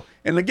 Like, yo,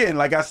 and again,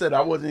 like I said,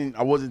 I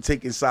wasn't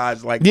taking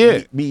sides. Like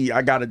me,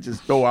 I gotta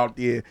just throw out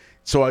there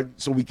so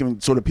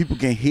the people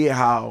can hear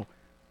how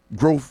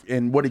growth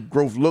and what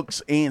growth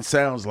looks and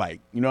sounds like.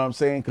 You know what I'm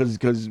saying?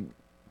 Because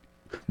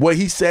what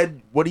he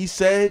said,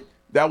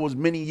 that was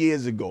many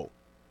years ago.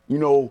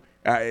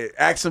 I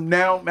ask him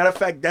now. Matter of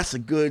fact, that's a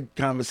good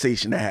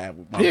conversation to have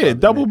with my brother,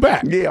 double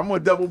back. Yeah, I'm gonna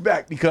double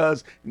back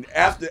because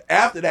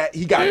after that,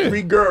 he got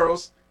 3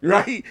 girls,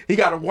 right? He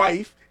got a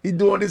wife. He's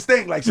doing his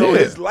thing,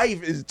 his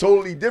life is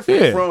totally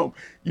different from,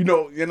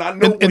 and I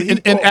know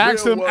and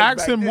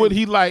ask him what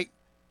he like,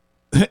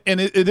 and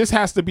this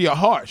has to be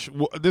harsh,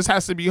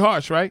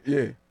 right?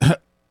 Yeah.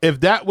 If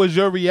that was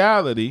your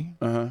reality,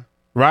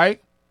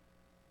 right,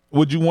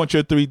 would you want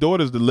your 3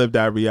 daughters to live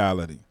that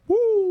reality?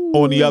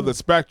 On the other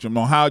spectrum,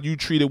 on how you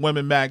treated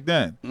women back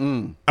then.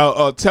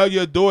 Tell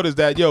your daughters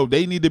that,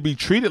 they need to be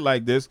treated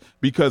like this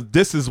because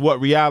this is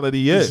what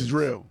reality is. This is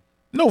real.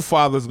 No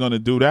father's going to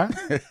do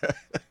that.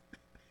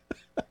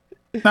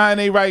 Nah, in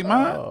their right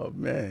mind.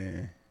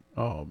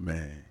 Oh,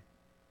 man.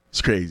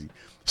 It's crazy.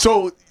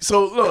 So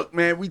look,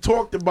 man, we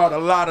talked about a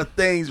lot of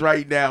things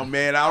right now,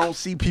 man. I don't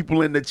see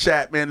people in the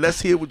chat, man. Let's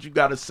hear what you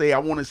got to say. I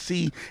want to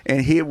see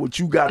and hear what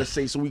you got to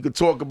say so we can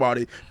talk about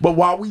it. But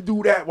while we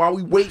do that, while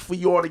we wait for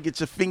y'all to get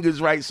your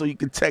fingers right so you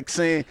can text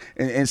in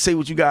and say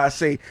what you got to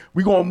say,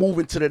 we're going to move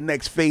into the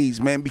next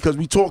phase, man, because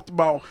we talked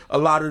about a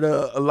lot of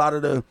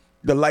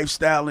the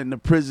lifestyle in the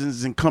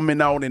prisons and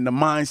coming out and the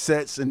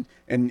mindsets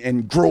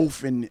and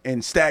growth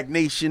and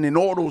stagnation and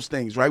all those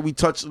things, right? We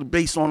touched the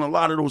base on a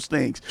lot of those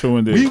things. True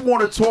indeed. We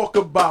want to talk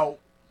about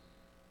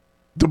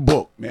the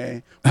book,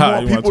 man. We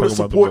want people to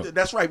support it.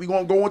 That's right. We're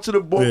going to go into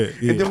the book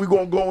and then we're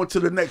going to go into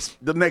the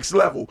next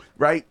level,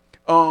 right?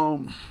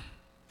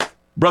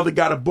 Brother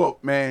got a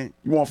book, man.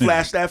 You want to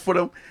flash that for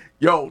them?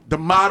 Yo, the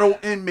model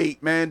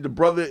inmate, man. The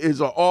brother is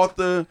an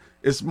author.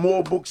 It's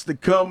more books to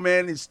come,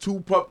 man. It's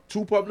two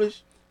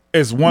published.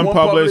 It's one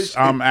published.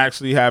 I'm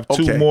actually have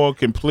two more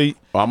complete,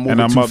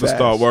 and I'm about to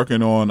start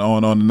working on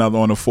another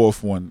on the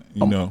fourth one.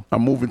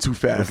 I'm moving too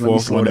fast. The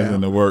fourth one is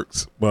in the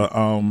works, but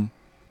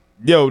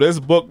yo, this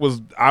book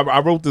was I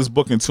wrote this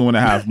book in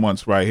 2.5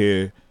 months right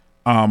here.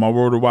 I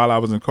wrote it while I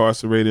was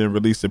incarcerated and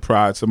released it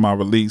prior to my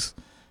release.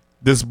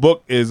 This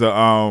book is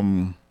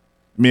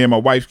me and my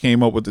wife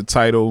came up with the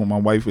title. My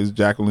wife is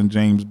Jacqueline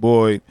James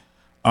Boyd.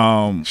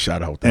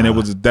 Shout out, and it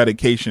was a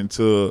dedication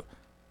to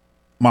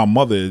my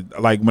mother.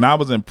 Like when I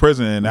was in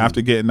prison,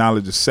 after getting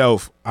knowledge of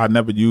self, I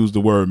never used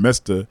the word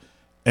Mister,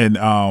 and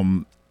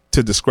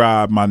to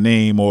describe my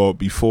name or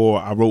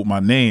before I wrote my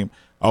name,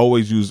 I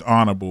always used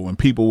honorable. And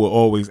people would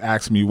always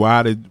ask me,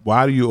 why do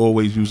you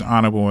always use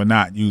honorable and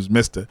not use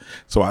Mister?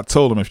 So I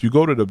told them, if you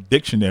go to the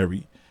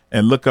dictionary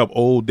and look up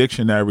old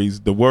dictionaries,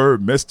 the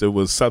word Mister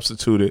was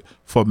substituted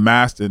for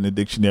master in the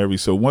dictionary.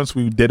 So once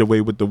we did away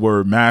with the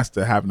word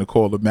master, having to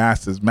call the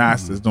masters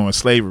during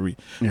slavery,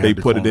 they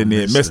put it in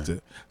there, Mister.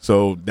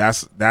 So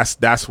that's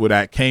where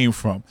that came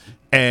from.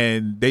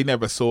 And they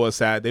never saw us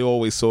they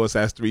always saw us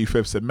as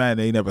 3/5 of men.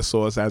 They never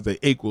saw us as the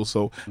equal.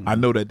 So I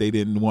know that they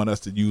didn't want us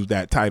to use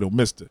that title,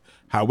 Mister.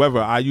 However,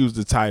 I used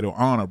the title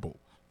honorable.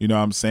 You know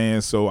what I'm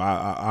saying? So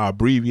I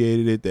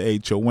abbreviated it,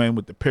 the HON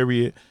with the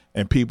period.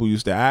 And people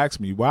used to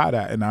ask me why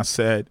that. And I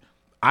said,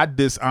 I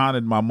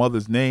dishonored my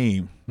mother's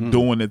name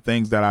doing the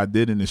things that I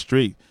did in the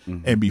street.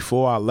 And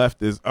before I left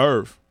this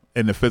earth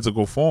in the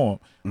physical form,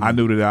 I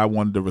knew that I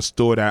wanted to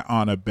restore that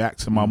honor back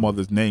to my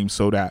mother's name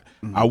so that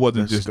I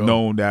wasn't just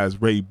known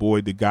as Ray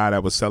Boyd, the guy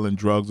that was selling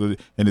drugs in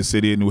the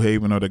city of New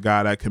Haven, or the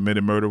guy that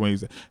committed murder.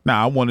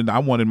 I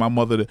wanted my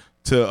mother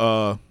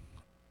to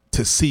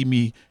see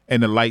me in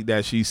the light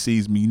that she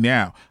sees me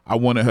now. I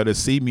wanted her to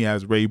see me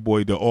as Ray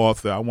Boyd, the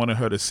author. I wanted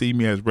her to see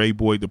me as Ray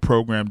Boyd, the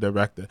program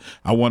director.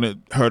 I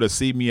wanted her to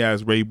see me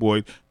as Ray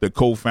Boyd, the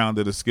co-founder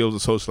of the Skills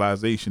of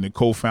Socialization, the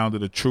co-founder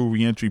of the True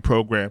Reentry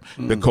Program,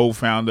 the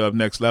co-founder of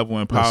Next Level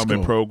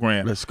Empowerment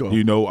Program. Let's go.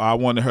 I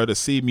wanted her to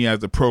see me as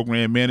the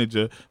program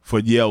manager for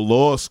Yale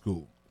Law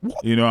School.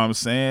 What? You know what I'm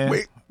saying?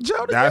 Wait,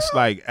 Joe, that's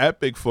like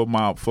epic for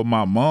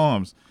my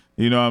moms.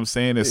 You know what I'm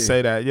saying? To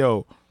say that,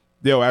 yo,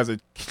 as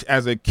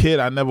a kid,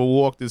 I never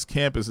walked this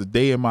campus a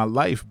day in my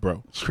life,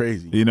 bro. It's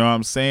crazy. You know what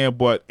I'm saying?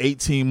 But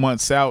 18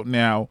 months out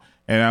now,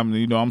 and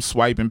I'm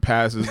swiping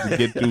passes to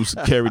get through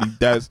security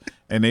desks,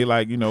 and they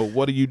like,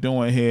 what are you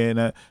doing here?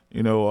 And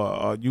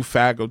you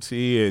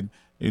faculty, and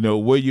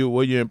where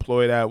you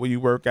employed at, where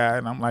you work at?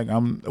 And I'm like,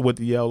 I'm with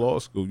the Yale Law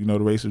School, the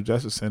Racial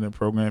Justice Center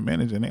program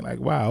manager. And they like,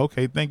 wow,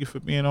 okay, thank you for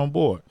being on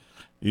board.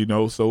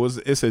 So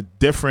it's a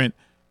different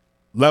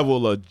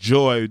level of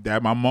joy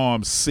that my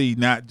mom see,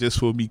 not just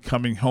for me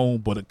coming home,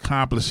 but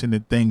accomplishing the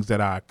things that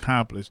I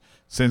accomplished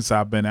since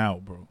I've been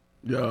out, bro.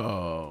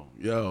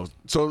 Yo.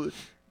 So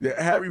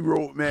Harry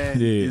wrote, man,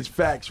 his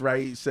facts,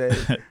 right? He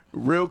said,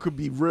 real could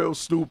be real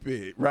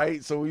stupid,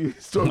 right? So we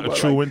talking about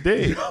true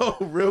indeed.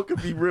 Real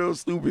could be real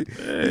stupid.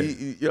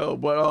 It's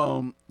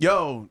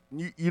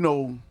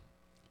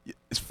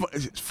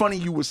funny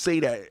you would say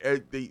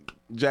that.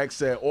 Jack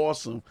said,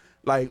 awesome.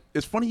 Like,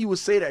 it's funny you would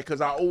say that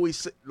because I always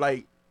say,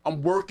 like,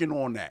 I'm working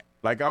on that.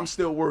 Like, I'm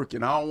still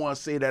working. I don't want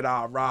to say that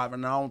I arrived,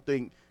 and I don't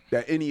think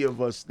that any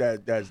of us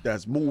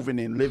that's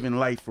moving and living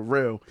life for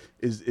real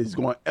is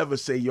going to ever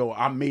say, yo,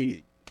 I made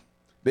it.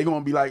 They're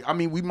going to be like,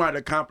 we might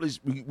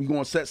accomplish, we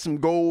going to set some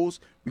goals,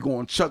 we're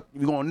going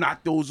to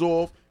knock those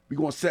off, we're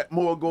going to set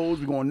more goals,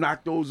 we're going to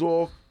knock those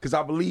off, because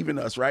I believe in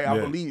us, right? Yeah. I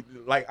believe,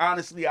 like,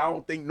 honestly, I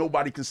don't think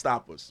nobody can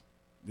stop us.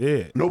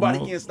 Yeah. Nobody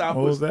can stop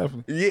us.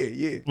 Definitely.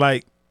 Yeah.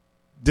 Like,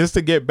 just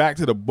to get back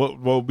to the book,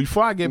 well,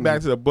 before I get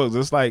back to the books,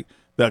 it's like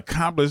the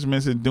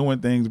accomplishments and doing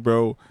things,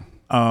 bro,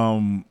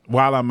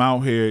 while I'm out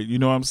here, you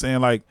know what I'm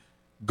saying? Like,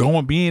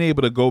 being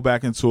able to go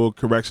back into a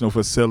correctional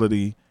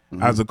facility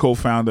as a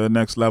co-founder of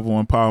Next Level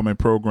Empowerment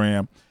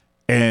Program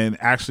and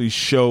actually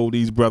show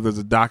these brothers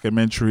a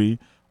documentary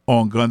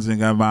on guns and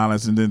gun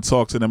violence and then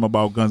talk to them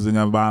about guns and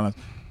gun violence.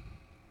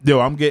 Yo,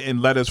 I'm getting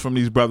letters from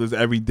these brothers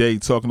every day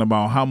talking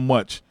about how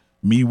much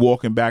me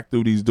walking back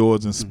through these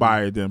doors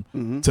inspired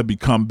them to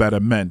become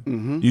better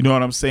men. You know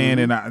what I'm saying?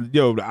 And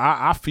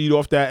I feed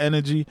off that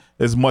energy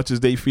as much as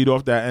they feed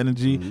off that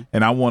energy,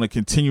 and I want to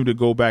continue to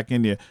go back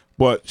in there.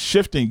 But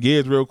shifting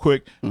gears real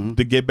quick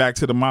to get back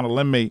to the model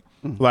inmate,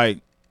 like,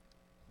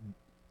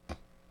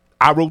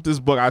 I wrote this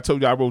book. I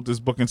told you I wrote this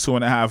book in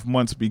 2.5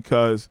 months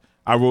because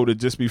I wrote it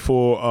just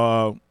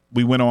before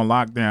we went on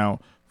lockdown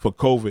for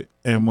COVID.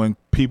 And when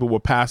people were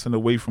passing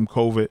away from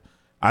COVID,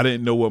 I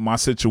didn't know what my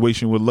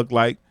situation would look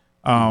like.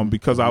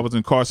 Because I was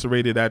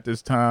incarcerated at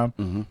this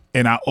time.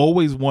 And I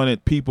always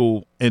wanted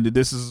people, and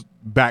this is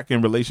back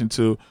in relation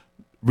to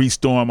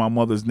restoring my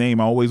mother's name,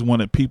 I always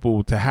wanted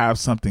people to have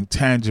something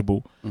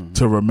tangible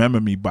to remember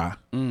me by.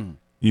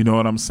 You know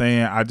what I'm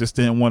saying? I just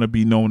didn't want to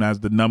be known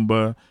as the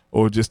number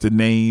or just the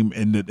name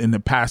in the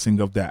passing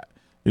of that.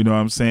 You know what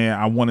I'm saying?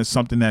 I wanted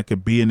something that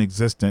could be in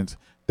existence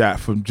that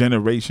from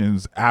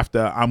generations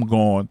after I'm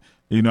gone,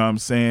 You know what I'm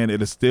saying?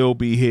 It'll still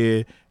be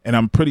here, and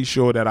I'm pretty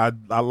sure that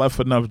I left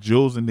enough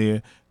jewels in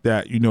there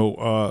that, you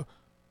know,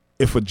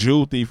 if a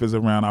jewel thief is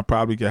around, I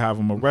probably could have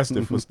him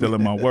arrested for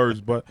stealing my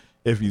words. But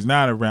if he's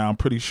not around, I'm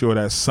pretty sure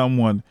that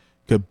someone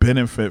could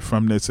benefit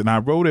from this. And I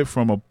wrote it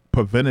from a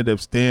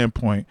preventative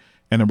standpoint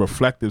and a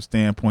reflective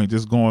standpoint,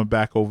 just going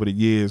back over the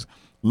years,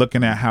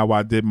 looking at how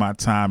I did my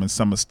time and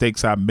some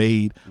mistakes I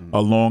made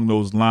along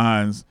those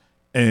lines,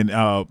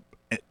 and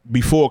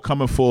before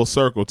coming full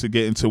circle to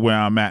get into where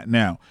I'm at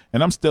now.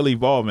 And I'm still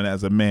evolving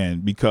as a man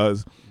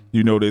because,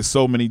 you know, there's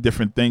so many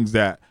different things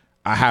that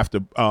I have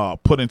to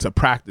put into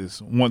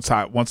practice once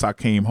I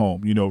came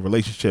home, you know,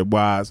 relationship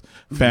wise,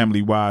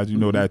 family wise, you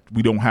know, that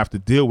we don't have to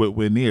deal with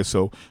when near.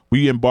 So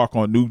we embark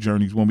on new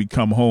journeys when we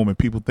come home, and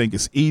people think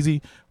it's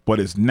easy, but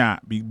it's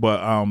not.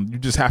 But you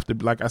just have to,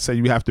 like I said,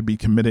 you have to be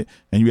committed,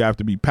 and you have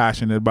to be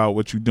passionate about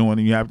what you're doing,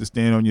 and you have to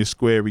stand on your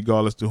square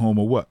regardless to whom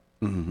or what.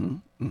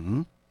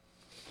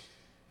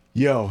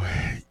 Yo,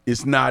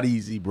 it's not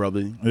easy, brother.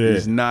 Yeah.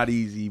 It's not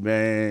easy,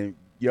 man.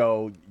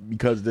 Yo,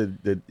 because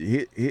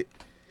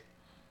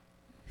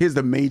here's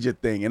the major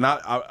thing, and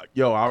I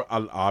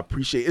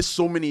appreciate. It's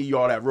so many of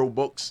y'all that wrote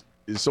books.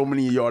 There's so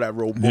many of y'all that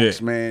wrote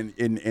books, man.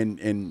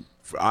 And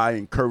I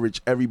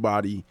encourage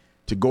everybody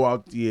to go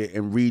out there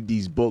and read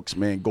these books,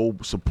 man. Go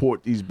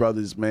support these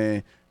brothers,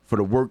 man, for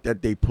the work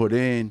that they put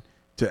in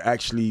to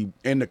actually,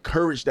 and the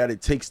courage that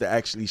it takes to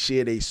actually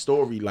share their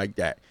story like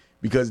that.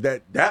 Because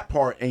that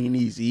part ain't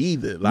easy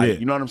either. Like,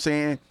 you know what I'm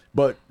saying?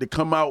 But to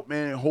come out,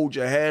 man, hold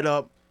your head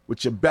up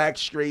with your back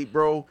straight,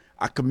 bro.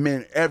 I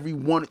commend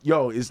everyone.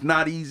 Yo, it's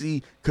not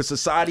easy because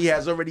society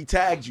has already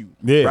tagged you,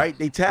 right?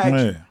 They tagged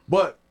you,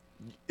 but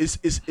it's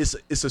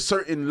a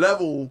certain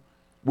level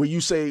where you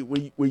say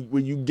when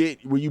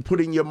you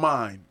put in your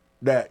mind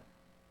that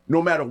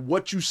no matter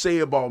what you say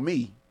about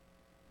me,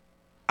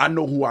 I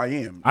know who I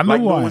am. I know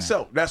like who I am.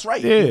 Self. That's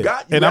right.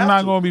 Yeah,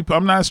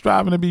 I'm not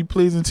striving to be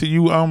pleasing to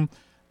you.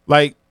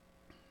 Like,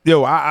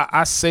 yo,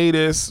 I say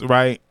this,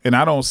 right, and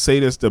I don't say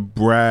this to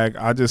brag.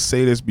 I just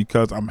say this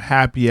because I'm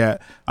happy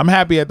at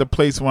the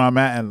place where I'm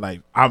at in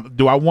life.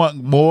 Do I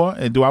want more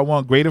and do I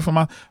want greater for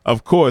my?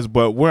 Of course,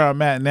 but where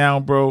I'm at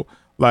now, bro,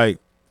 like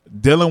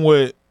dealing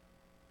with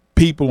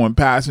people and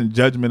passing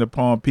judgment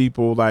upon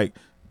people, like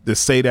to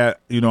say that,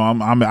 you know,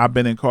 I've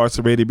been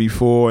incarcerated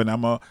before and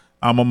I'm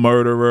a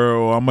murderer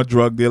or I'm a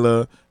drug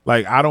dealer.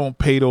 Like, I don't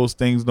pay those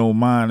things no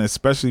mind,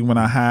 especially when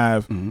I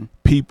have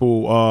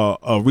people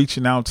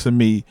reaching out to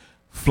me,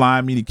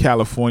 flying me to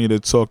California to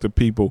talk to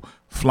people,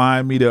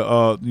 flying me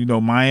to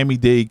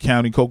Miami-Dade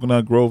County,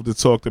 Coconut Grove to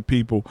talk to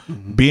people,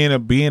 being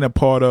a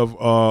part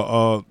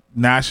of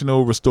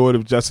national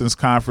restorative justice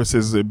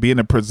conferences, being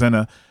a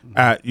presenter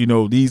at, you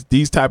know,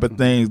 these type of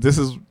things. This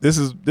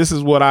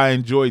is what I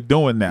enjoy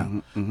doing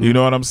now. You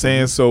know what I'm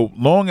saying? So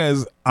long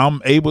as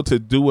I'm able to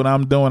do what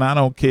I'm doing, I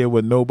don't care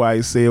what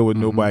nobody say or what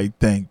nobody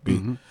think.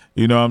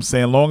 You know what I'm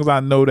saying? Long as I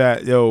know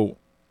that, yo,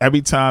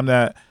 every time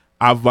that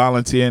I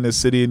volunteer in the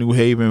city of New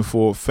Haven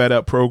for Fed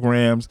Up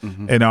programs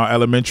in our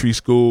elementary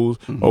schools,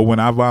 or when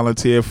I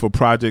volunteer for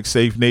Project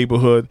Safe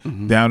Neighborhood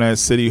down at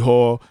City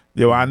Hall,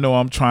 yo, I know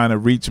I'm trying to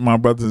reach my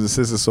brothers and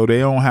sisters so they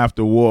don't have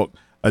to walk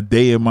a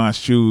day in my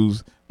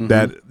shoes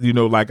that, you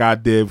know, like I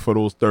did for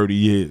those 30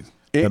 years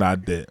that I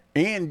did.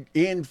 And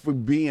for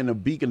being a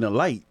beacon of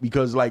light,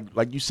 because like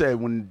you said,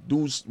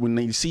 when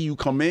they see you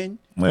come in,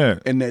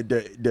 and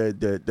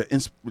the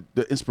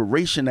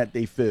inspiration that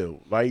they feel,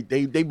 right?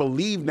 They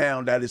believe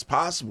now that it's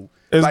possible.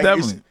 It's like,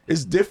 definitely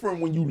it's different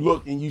when you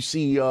look and you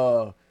see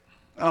I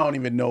don't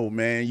even know,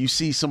 man. You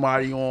see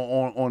somebody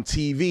on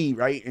TV,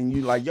 right? And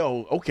you like,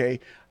 yo, okay,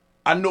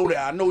 I know that.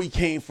 I know he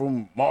came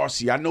from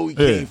Marcy. I know he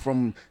came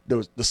from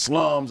the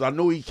slums. I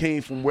know he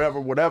came from wherever,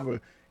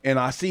 whatever. And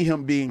I see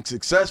him being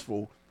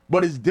successful.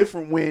 But it's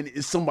different when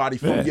it's somebody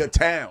from your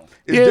town.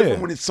 It's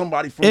different when it's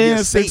somebody from your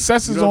state.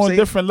 Success is on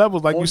different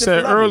levels, like you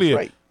said earlier.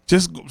 Right.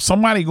 Just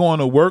somebody going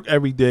to work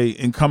every day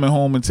and coming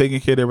home and taking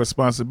care of their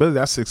responsibility.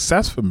 That's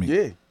success for me.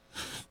 Yeah.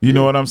 You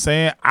know what I'm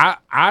saying?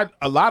 A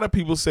lot of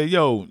people say,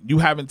 yo, you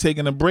haven't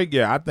taken a break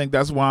yet. I think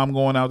that's why I'm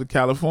going out to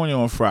California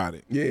on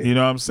Friday. Yeah. You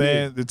know what I'm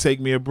saying? To take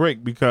me a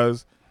break,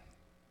 because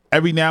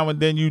every now and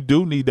then you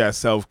do need that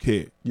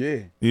self-care. Yeah.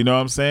 You know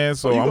what I'm saying?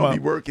 So I'm going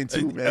to be working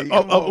too, man.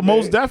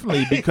 Most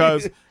definitely,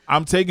 because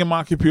I'm taking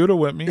my computer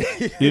with me.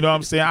 You know what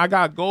I'm saying? I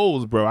got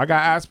goals, bro. I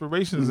got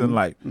aspirations in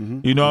life.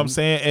 You know what I'm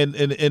saying?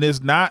 And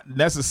it's not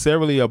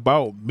necessarily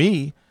about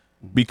me,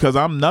 because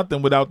I'm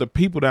nothing without the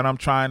people that I'm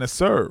trying to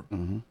serve.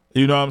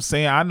 You know what I'm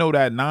saying? I know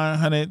that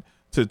 900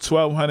 to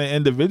 1,200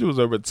 individuals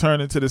are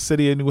returning to the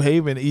city of New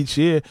Haven each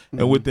year,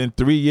 and within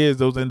 3 years,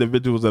 those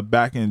individuals are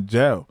back in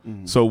jail.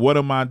 So what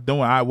am I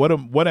doing?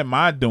 What am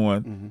I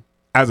doing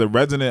as a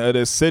resident of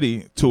this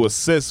city to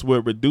assist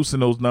with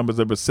reducing those numbers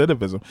of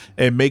recidivism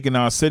and making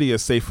our city a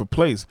safer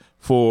place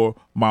for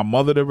my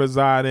mother to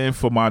reside in,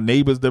 for my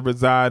neighbors to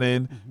reside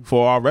in,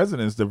 for our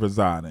residents to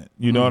reside in?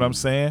 You know what I'm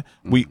saying?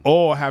 We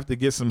all have to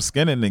get some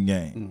skin in the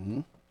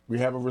game. We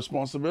have a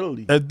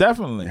responsibility.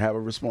 Definitely. We have a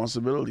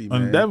responsibility,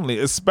 man. Definitely,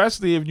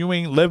 especially if you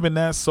ain't living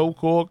that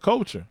so-called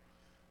culture.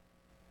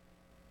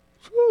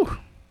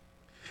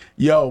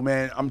 Yo,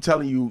 man, I'm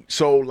telling you.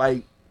 So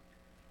like,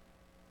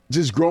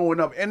 just growing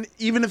up, and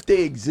even if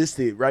they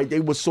existed, right? They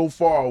were so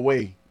far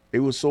away. They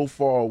were so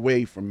far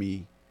away from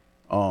me.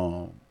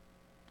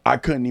 I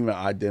couldn't even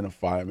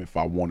identify them if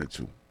I wanted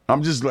to.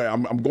 I'm just like,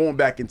 I'm going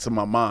back into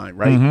my mind,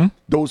 right?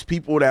 Those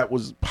people that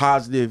was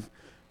positive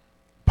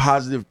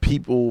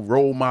people,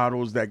 role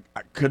models that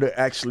could have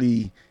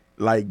actually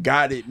like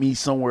guided me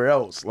somewhere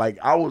else. Like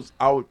I was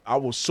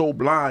so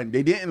blind.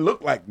 They didn't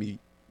look like me.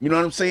 You know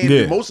what I'm saying?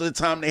 Yeah. Most of the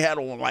time they had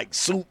on like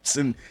suits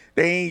and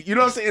they ain't, you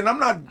know what I'm saying? And I'm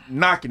not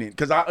knocking it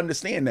because I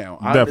understand now.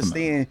 I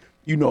understand,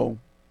 you know,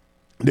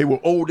 they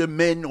were older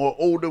men or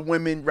older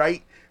women,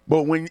 right?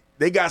 But when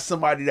they got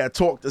somebody that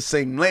talked the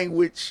same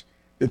language,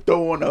 they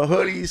throw on a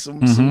hoodie, some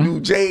new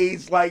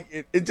J's,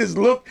 like it just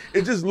look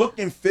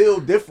and feel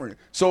different.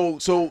 So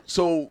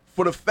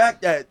for the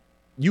fact that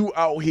you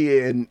out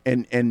here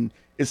and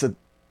it's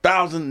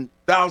 1,000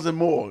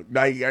 more,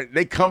 like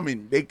they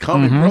coming,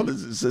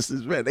 brothers and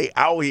sisters, man. They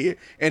out here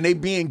and they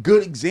being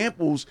good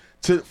examples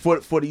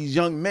for these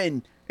young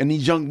men and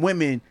these young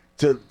women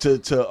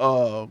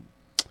to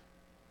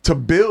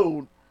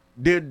build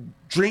their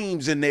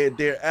dreams and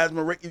their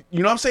admiration. You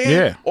know what I'm saying?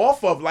 Yeah.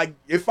 Off of like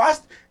if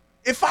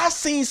I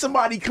seen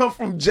somebody come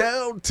from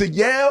jail to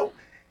Yale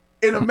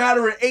in a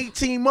matter of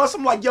 18 months,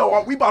 I'm like,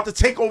 yo, we about to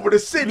take over the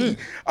city.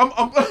 I'm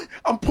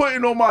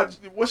putting on my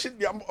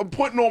I'm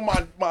putting on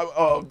my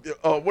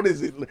what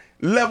is it?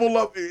 Level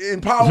up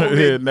empowerment.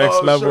 Yeah,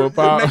 next level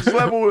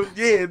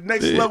empowerment.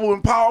 Next level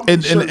empowerment.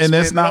 And shirts, it's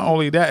man. not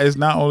only that. It's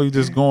not only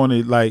just going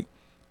to like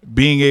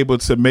being able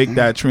to make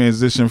that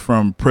transition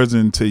from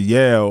prison to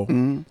Yale,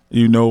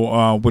 you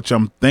know, which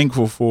I'm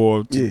thankful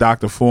for to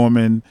Dr.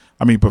 Foreman,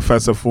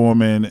 Professor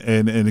Foreman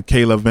and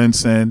Kayla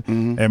Vincent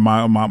and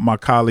my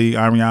colleague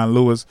Ariane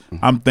Lewis.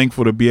 I'm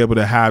thankful to be able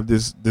to have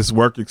this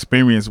work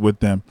experience with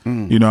them.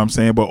 You know what I'm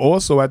saying? But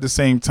also at the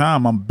same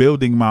time, I'm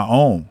building my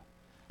own.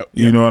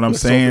 You know what I'm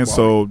saying?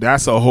 So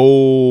that's a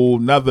whole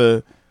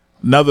another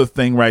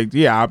thing, right?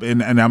 Yeah,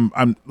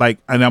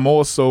 I'm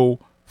also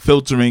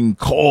filtering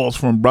calls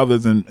from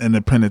brothers in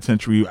the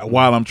penitentiary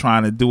while I'm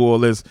trying to do all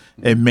this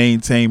and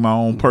maintain my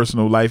own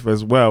personal life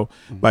as well.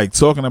 Like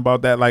talking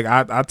about that, like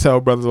I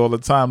tell brothers all the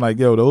time, like,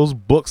 yo, those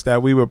books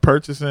that we were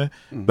purchasing,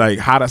 like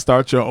how to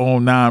start your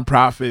own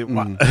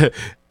nonprofit,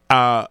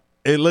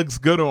 it looks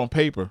good on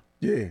paper.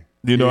 Yeah.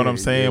 You know what I'm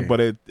saying? But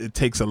it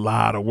takes a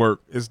lot of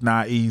work. It's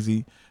not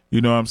easy.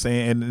 You know what I'm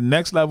saying? And the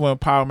next level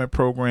empowerment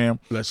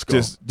program, let's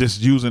go.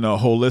 Just using a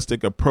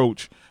holistic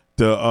approach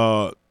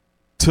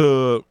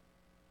to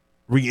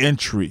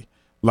reentry.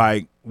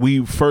 Like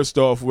we're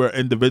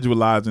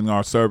individualizing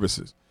our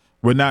services.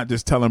 We're not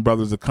just telling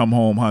brothers to come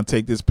home,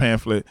 take this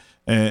pamphlet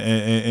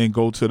and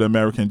go to the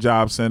American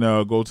Job Center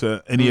or go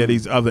to any of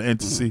these other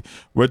entities.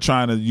 We're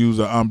trying to use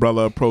an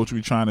umbrella approach.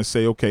 We're trying to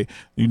say, okay,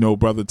 you know,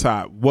 Brother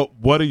Todd,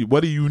 what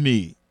do you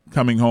need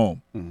coming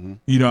home?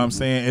 You know what I'm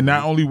saying? And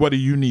not only what do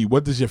you need,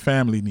 what does your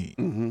family need?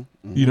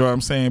 You know what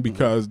I'm saying?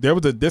 Because there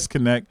was a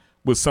disconnect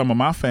with some of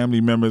my family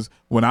members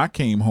when I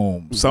came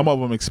home. Some of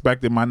them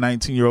expected my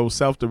 19-year-old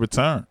self to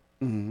return.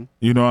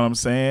 You know what I'm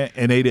saying?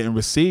 And they didn't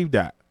receive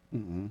that.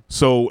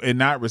 So in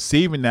not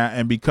receiving that,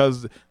 and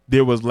because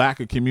there was lack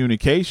of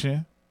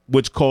communication,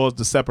 which caused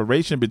the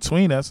separation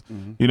between us,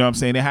 you know what I'm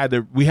saying?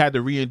 We had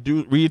to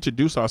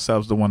reintroduce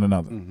ourselves to one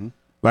another.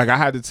 Like I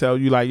had to tell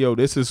you, like, yo,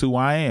 this is who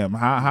I am.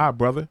 Hi,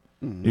 brother.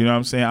 You know what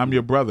I'm saying? I'm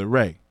your brother,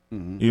 Ray.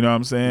 You know what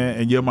I'm saying?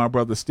 And you're my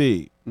brother,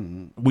 Steve.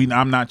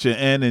 I'm not your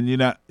end, and you're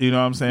not. You know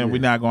what I'm saying?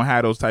 We're not gonna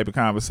have those type of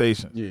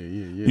conversations.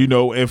 You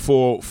know, and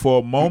for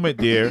a moment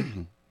there,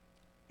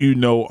 you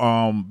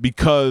know,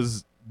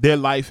 because their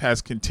life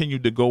has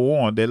continued to go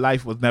on. Their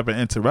life was never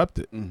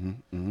interrupted. You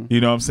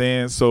know what I'm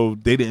saying? So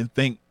they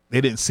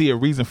didn't see a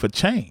reason for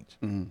change.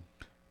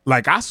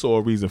 Like I saw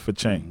a reason for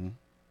change.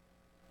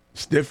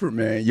 It's different,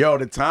 man. Yo,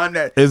 the time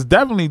that it's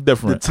definitely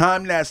different. The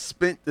time that's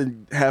spent to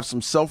have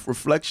some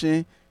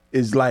self-reflection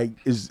is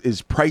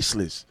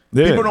priceless.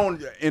 People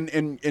don't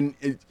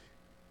and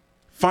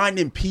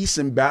finding peace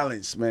and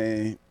balance,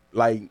 man.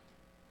 Like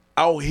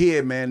out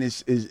here, man,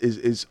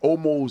 is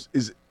almost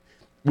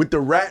with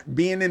the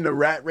being in the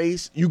rat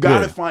race, you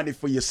gotta find it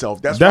for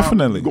yourself. That's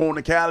definitely why you going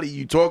to Cali.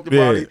 You talked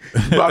about it.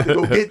 You about to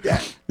go get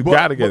that. You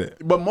gotta get it.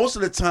 But most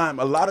of the time,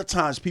 a lot of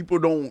times, people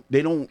don't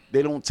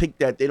take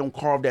that. They don't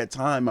carve that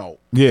time out.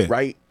 Yeah.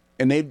 Right.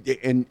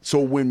 And so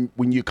when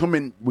you're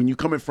coming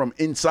from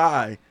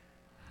inside,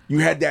 you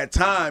had that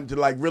time to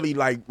like really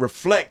like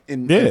reflect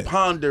and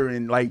ponder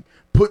and like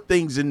put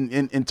things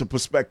into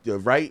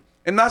perspective. Right.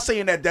 And not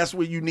saying that that's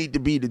where you need to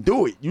be to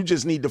do it. You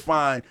just need to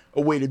find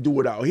a way to do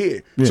it out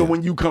here. Yeah. So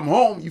when you come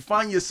home, you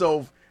find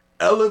yourself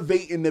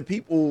elevating the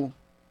people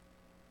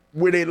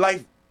where their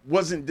life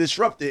wasn't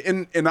disrupted.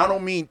 And I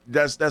don't mean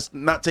that's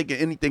not taking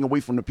anything away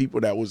from the people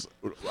that was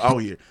out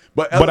here.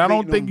 But I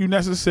don't think you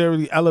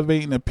necessarily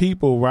elevating the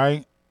people,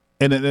 right?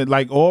 And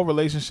like all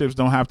relationships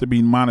don't have to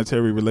be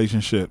monetary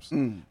relationships,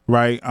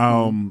 right?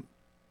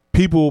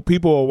 People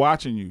are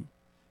watching you.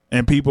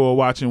 And people are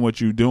watching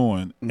what you're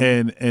doing,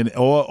 and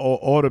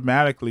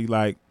automatically,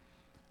 like,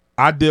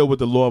 I deal with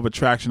the law of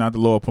attraction, not the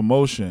law of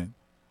promotion.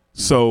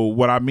 So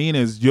what I mean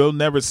is you'll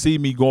never see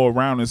me go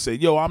around and say,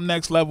 yo, I'm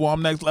next level,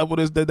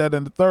 this, that,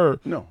 and the third.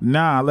 No.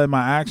 Nah, I let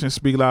my actions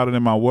speak louder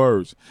than my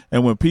words.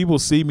 And when people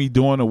see me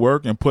doing the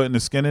work and putting the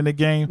skin in the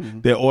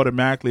game, they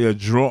automatically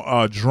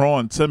are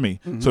drawn to me.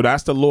 So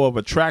that's the law of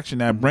attraction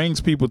that brings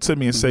people to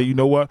me and say, you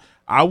know what?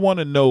 I want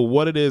to know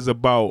what it is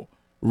about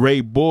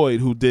Ray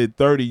Boyd, who did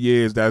 30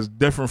 years, that's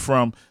different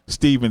from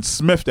Stephen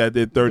Smith that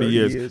did 30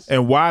 years,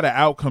 and why the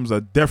outcomes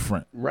are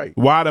different. Right.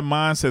 Why the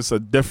mindsets are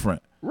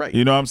different. Right.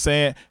 You know what I'm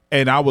saying?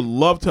 And I would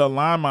love to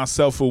align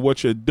myself with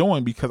what you're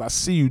doing because I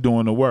see you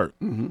doing the work.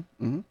 You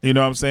know what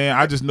I'm saying?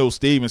 I just know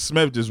Stephen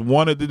Smith just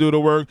wanted to do the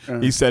work.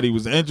 He said he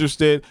was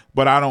interested,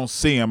 but I don't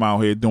see him out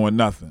here doing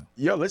nothing.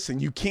 Yo, listen,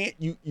 you can't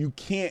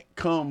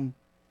come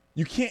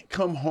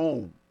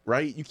home,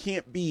 right? You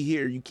can't be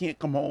here. You can't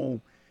come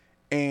home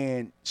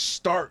and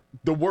start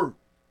the work.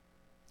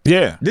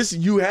 Yeah.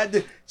 You had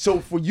to. So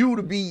for you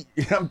to be,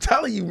 I'm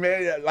telling you,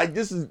 man, like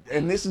this is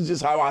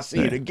just how I see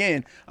it.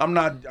 Again, I'm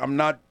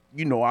not,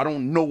 you know, I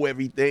don't know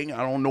everything.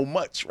 I don't know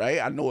much, right?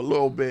 I know a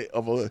little bit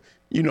of a,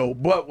 you know,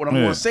 but what I'm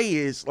gonna say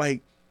is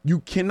like, you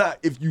cannot,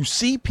 if you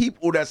see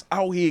people that's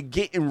out here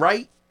getting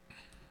right,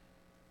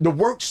 the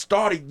work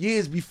started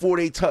years before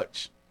they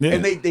touch. Yeah.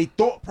 And they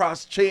thought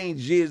process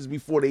changed years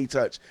before they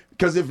touch.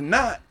 Because if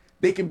not,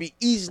 they can be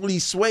easily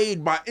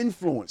swayed by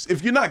influence.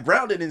 If you're not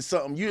grounded in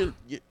something, you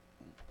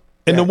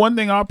and the one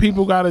thing our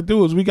people got to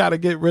do is we got to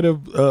get rid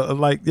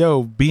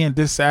of being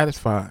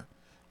dissatisfied.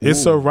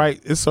 It's all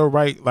right. It's all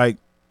right. Like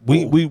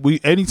we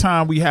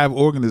anytime we have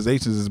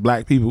organizations as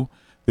black people,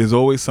 there's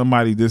always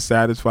somebody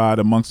dissatisfied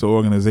amongst the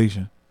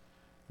organization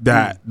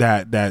that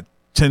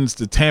tends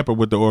to tamper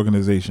with the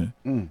organization.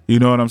 You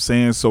know what I'm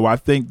saying? So I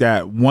think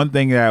that one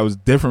thing that was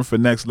different for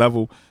Next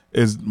Level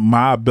is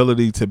my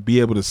ability to be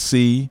able to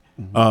see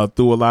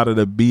through a lot of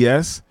the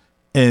BS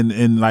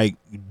and like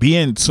be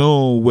in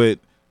tune with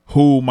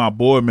who my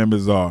board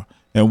members are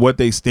and what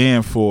they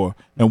stand for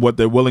and what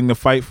they're willing to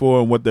fight for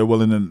and what they're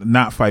willing to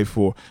not fight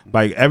for.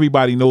 Like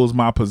everybody knows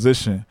my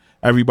position.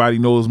 Everybody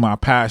knows my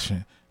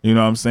passion. You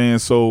know what I'm saying?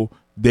 So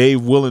they're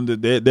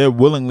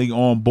willingly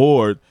on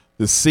board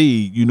to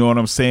see, you know what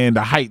I'm saying,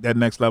 the height that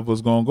Next Level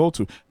is going to go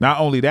to. Not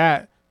only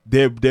that,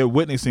 they're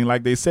witnessing,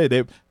 like they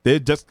said, they're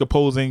just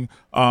opposing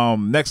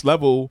Next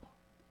Level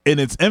in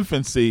its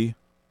infancy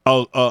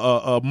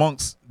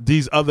amongst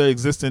these other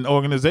existing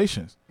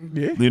organizations.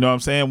 Yeah. You know what I'm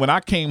saying? When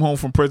I came home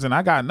from prison,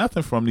 I got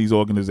nothing from these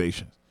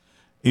organizations.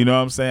 You know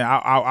what I'm saying?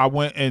 I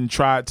went and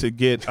tried to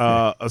get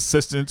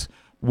assistance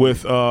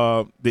with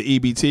the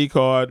EBT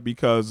card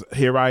because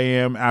here I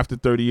am after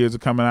 30 years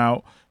of coming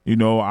out. You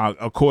know,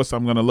 of course,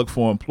 I'm going to look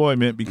for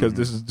employment because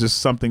this is just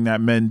something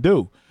that men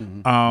do.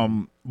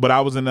 But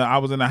I was in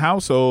a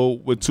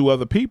household with two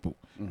other people,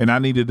 and I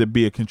needed to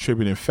be a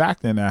contributing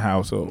factor in that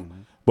household.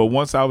 But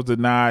once I was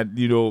denied,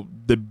 you know,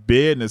 the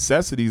bare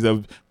necessities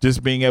of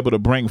just being able to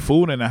bring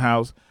food in the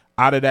house,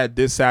 out of that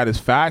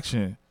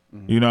dissatisfaction,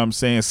 you know what I'm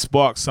saying,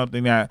 sparked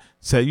something that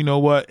said, you know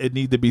what, it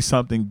needs to be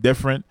something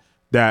different,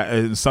 that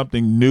is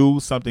something new,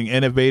 something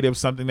innovative,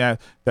 something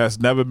that's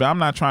never been. I'm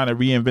not trying to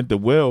reinvent the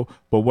wheel,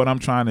 but what I'm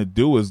trying to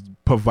do is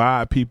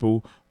provide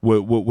people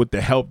with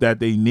the help that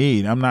they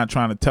need. I'm not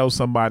trying to tell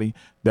somebody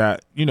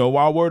that, you know,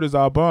 our word is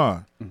our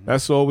bond.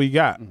 That's all we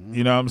got.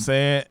 You know what I'm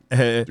saying?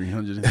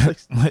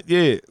 360.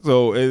 Yeah.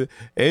 So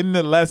in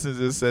the lessons,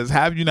 it says,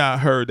 have you not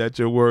heard that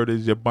your word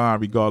is your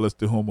bond regardless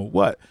to whom or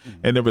what?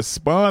 And the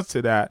response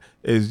to that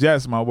is,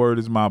 yes, my word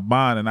is my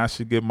bond, and I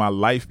should give my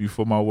life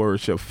before my word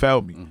shall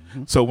fail me.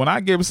 So when I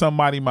give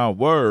somebody my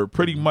word,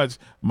 pretty much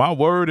my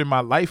word and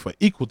my life are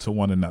equal to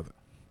one another.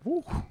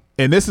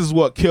 And this is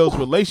what kills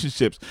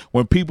relationships,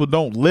 when people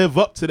don't live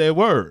up to their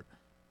word.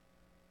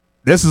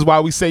 This is why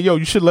we say, yo,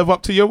 you should live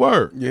up to your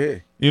word. Yeah.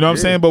 You know what I'm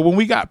saying? But when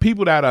we got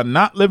people that are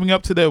not living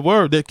up to their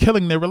word, they're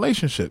killing their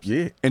relationships.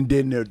 Yeah. And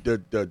then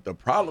the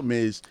problem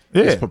is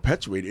it's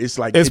perpetuated. It's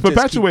like it's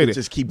perpetuated.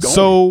 Just keep going.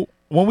 So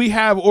when we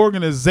have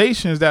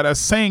organizations that are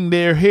saying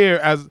they're here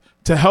as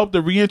to help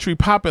the reentry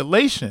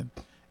population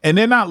and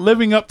they're not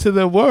living up to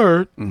their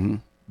word,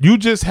 you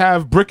just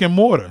have brick and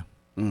mortar.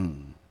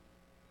 And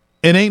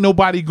ain't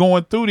nobody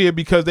going through there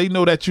because they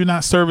know that you're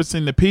not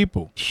servicing the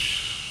people.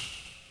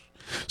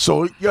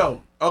 So,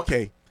 yo,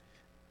 okay.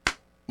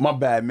 My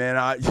bad,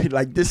 man.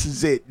 This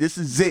is it. This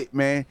is it,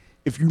 man.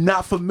 If you're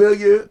not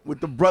familiar with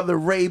the brother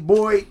Ray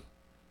Boyd,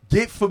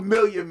 get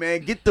familiar,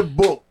 man. Get the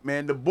book,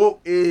 man. The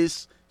book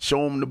is,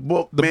 show them the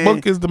book, man. The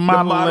book is The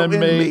Model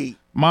Inmate.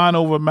 Mind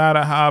Over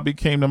Matter, How I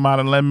Became the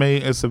Model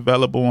Inmate. It's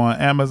available on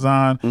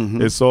Amazon.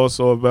 It's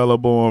also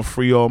available on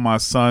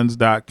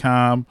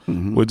freeallmysons.com,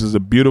 which is a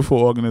beautiful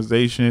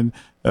organization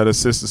that a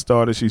sister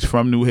started. She's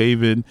from New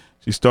Haven.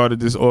 She started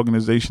this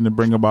organization to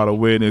bring about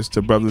awareness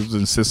to brothers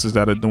and sisters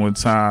that are doing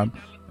time.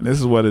 And this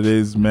is what it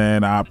is,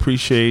 man. I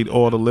appreciate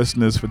all the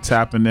listeners for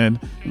tapping in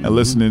and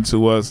listening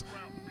to us.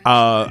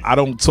 I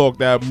don't talk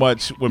that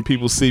much when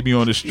people see me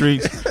on the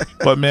streets,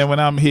 but man, when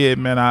I'm here,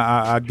 man,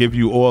 I give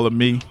you all of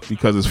me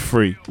because it's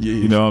free. Yeah.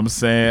 You know what I'm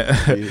saying?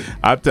 Yeah.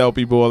 I tell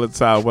people all the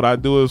time, what I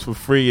do is for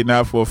free and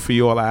not for a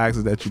fee. All I ask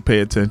is that you pay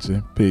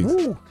attention. Peace.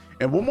 Ooh.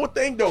 And one more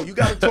thing though, you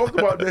gotta talk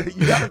about that.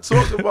 You gotta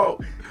talk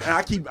about.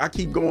 And I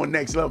keep going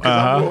next level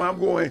because I'm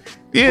going.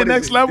 Yeah,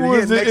 next level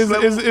is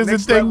the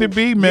thing to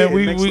be, man.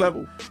 Yeah, next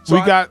level. So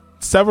we got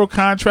several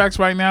contracts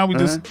right now. We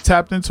just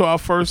tapped into our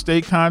first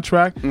state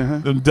contract.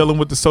 I'm dealing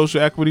with the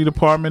social equity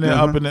department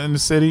up in the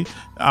city.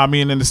 I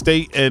mean, in the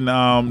state, and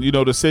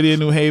the city of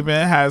New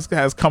Haven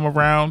has come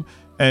around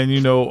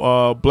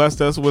and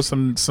blessed us with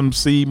some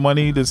seed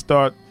money to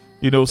start.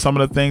 Some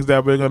of the things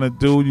that we're gonna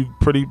do.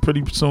 Pretty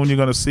soon you're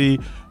gonna see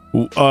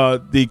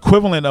the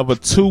equivalent of a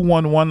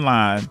 211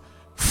 line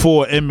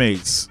for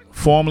inmates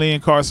formerly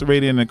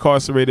incarcerated and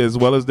incarcerated, as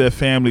well as their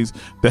families,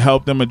 to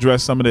help them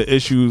address some of the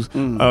issues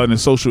and the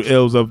social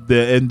ills of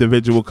their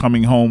individual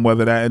coming home,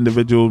 whether that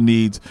individual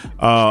needs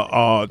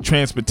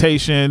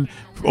transportation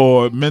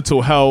or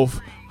mental health,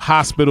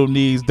 hospital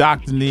needs,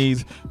 doctor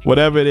needs,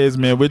 whatever it is,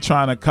 man. We're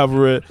trying to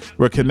cover it.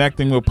 We're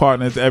connecting with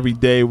partners every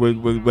day.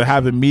 We're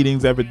having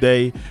meetings every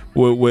day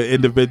with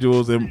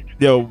individuals, and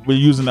we're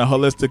using a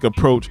holistic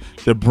approach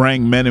to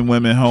bring men and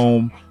women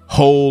home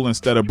whole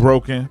instead of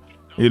broken.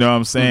 You know what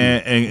I'm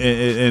saying?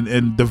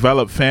 And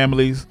develop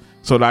families.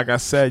 So like I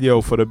said,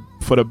 for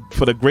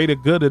the greater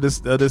good of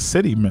this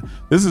city, man.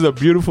 This is a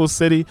beautiful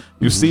city.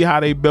 You see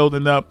how they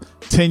building up.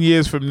 10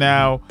 years from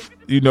now,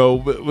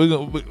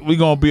 we're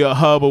gonna be a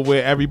hub of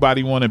where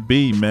everybody want to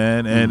be,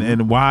 man.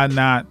 And why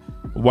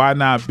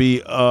not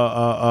be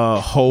a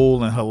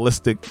whole and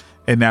holistic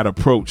in that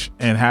approach,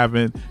 and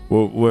having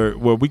where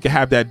we can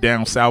have that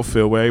down south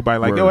feel where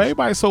everybody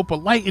everybody's so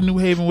polite in New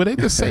Haven, where they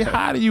just say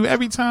hi to you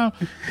every time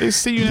they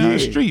see you down the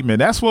street, man.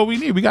 That's what we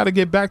need. We got to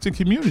get back to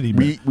community,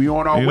 man. We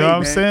on our way, man. You know what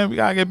I'm saying? We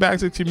got to get back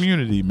to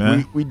community,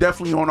 man. We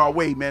definitely on our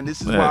way, man.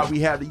 This is why we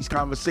have these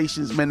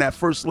conversations, man, that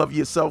first love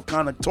yourself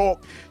kind of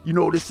talk.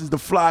 This is the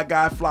Fly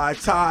Guy, Fly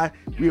Tie.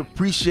 We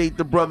appreciate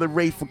the brother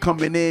Ray for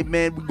coming in,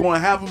 man. We're going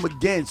to have him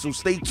again, so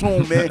stay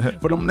tuned, man.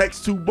 For them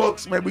next 2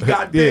 books, man, we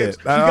got this.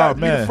 We got to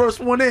be the first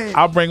one in.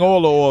 I'll bring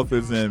all the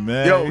authors in,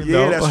 man.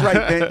 That's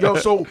right,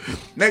 man. So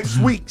next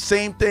week,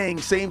 same thing,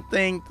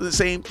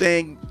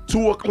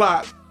 2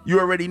 o'clock. You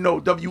already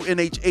know,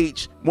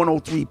 WNHH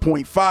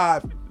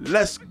 103.5.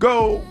 Let's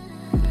go.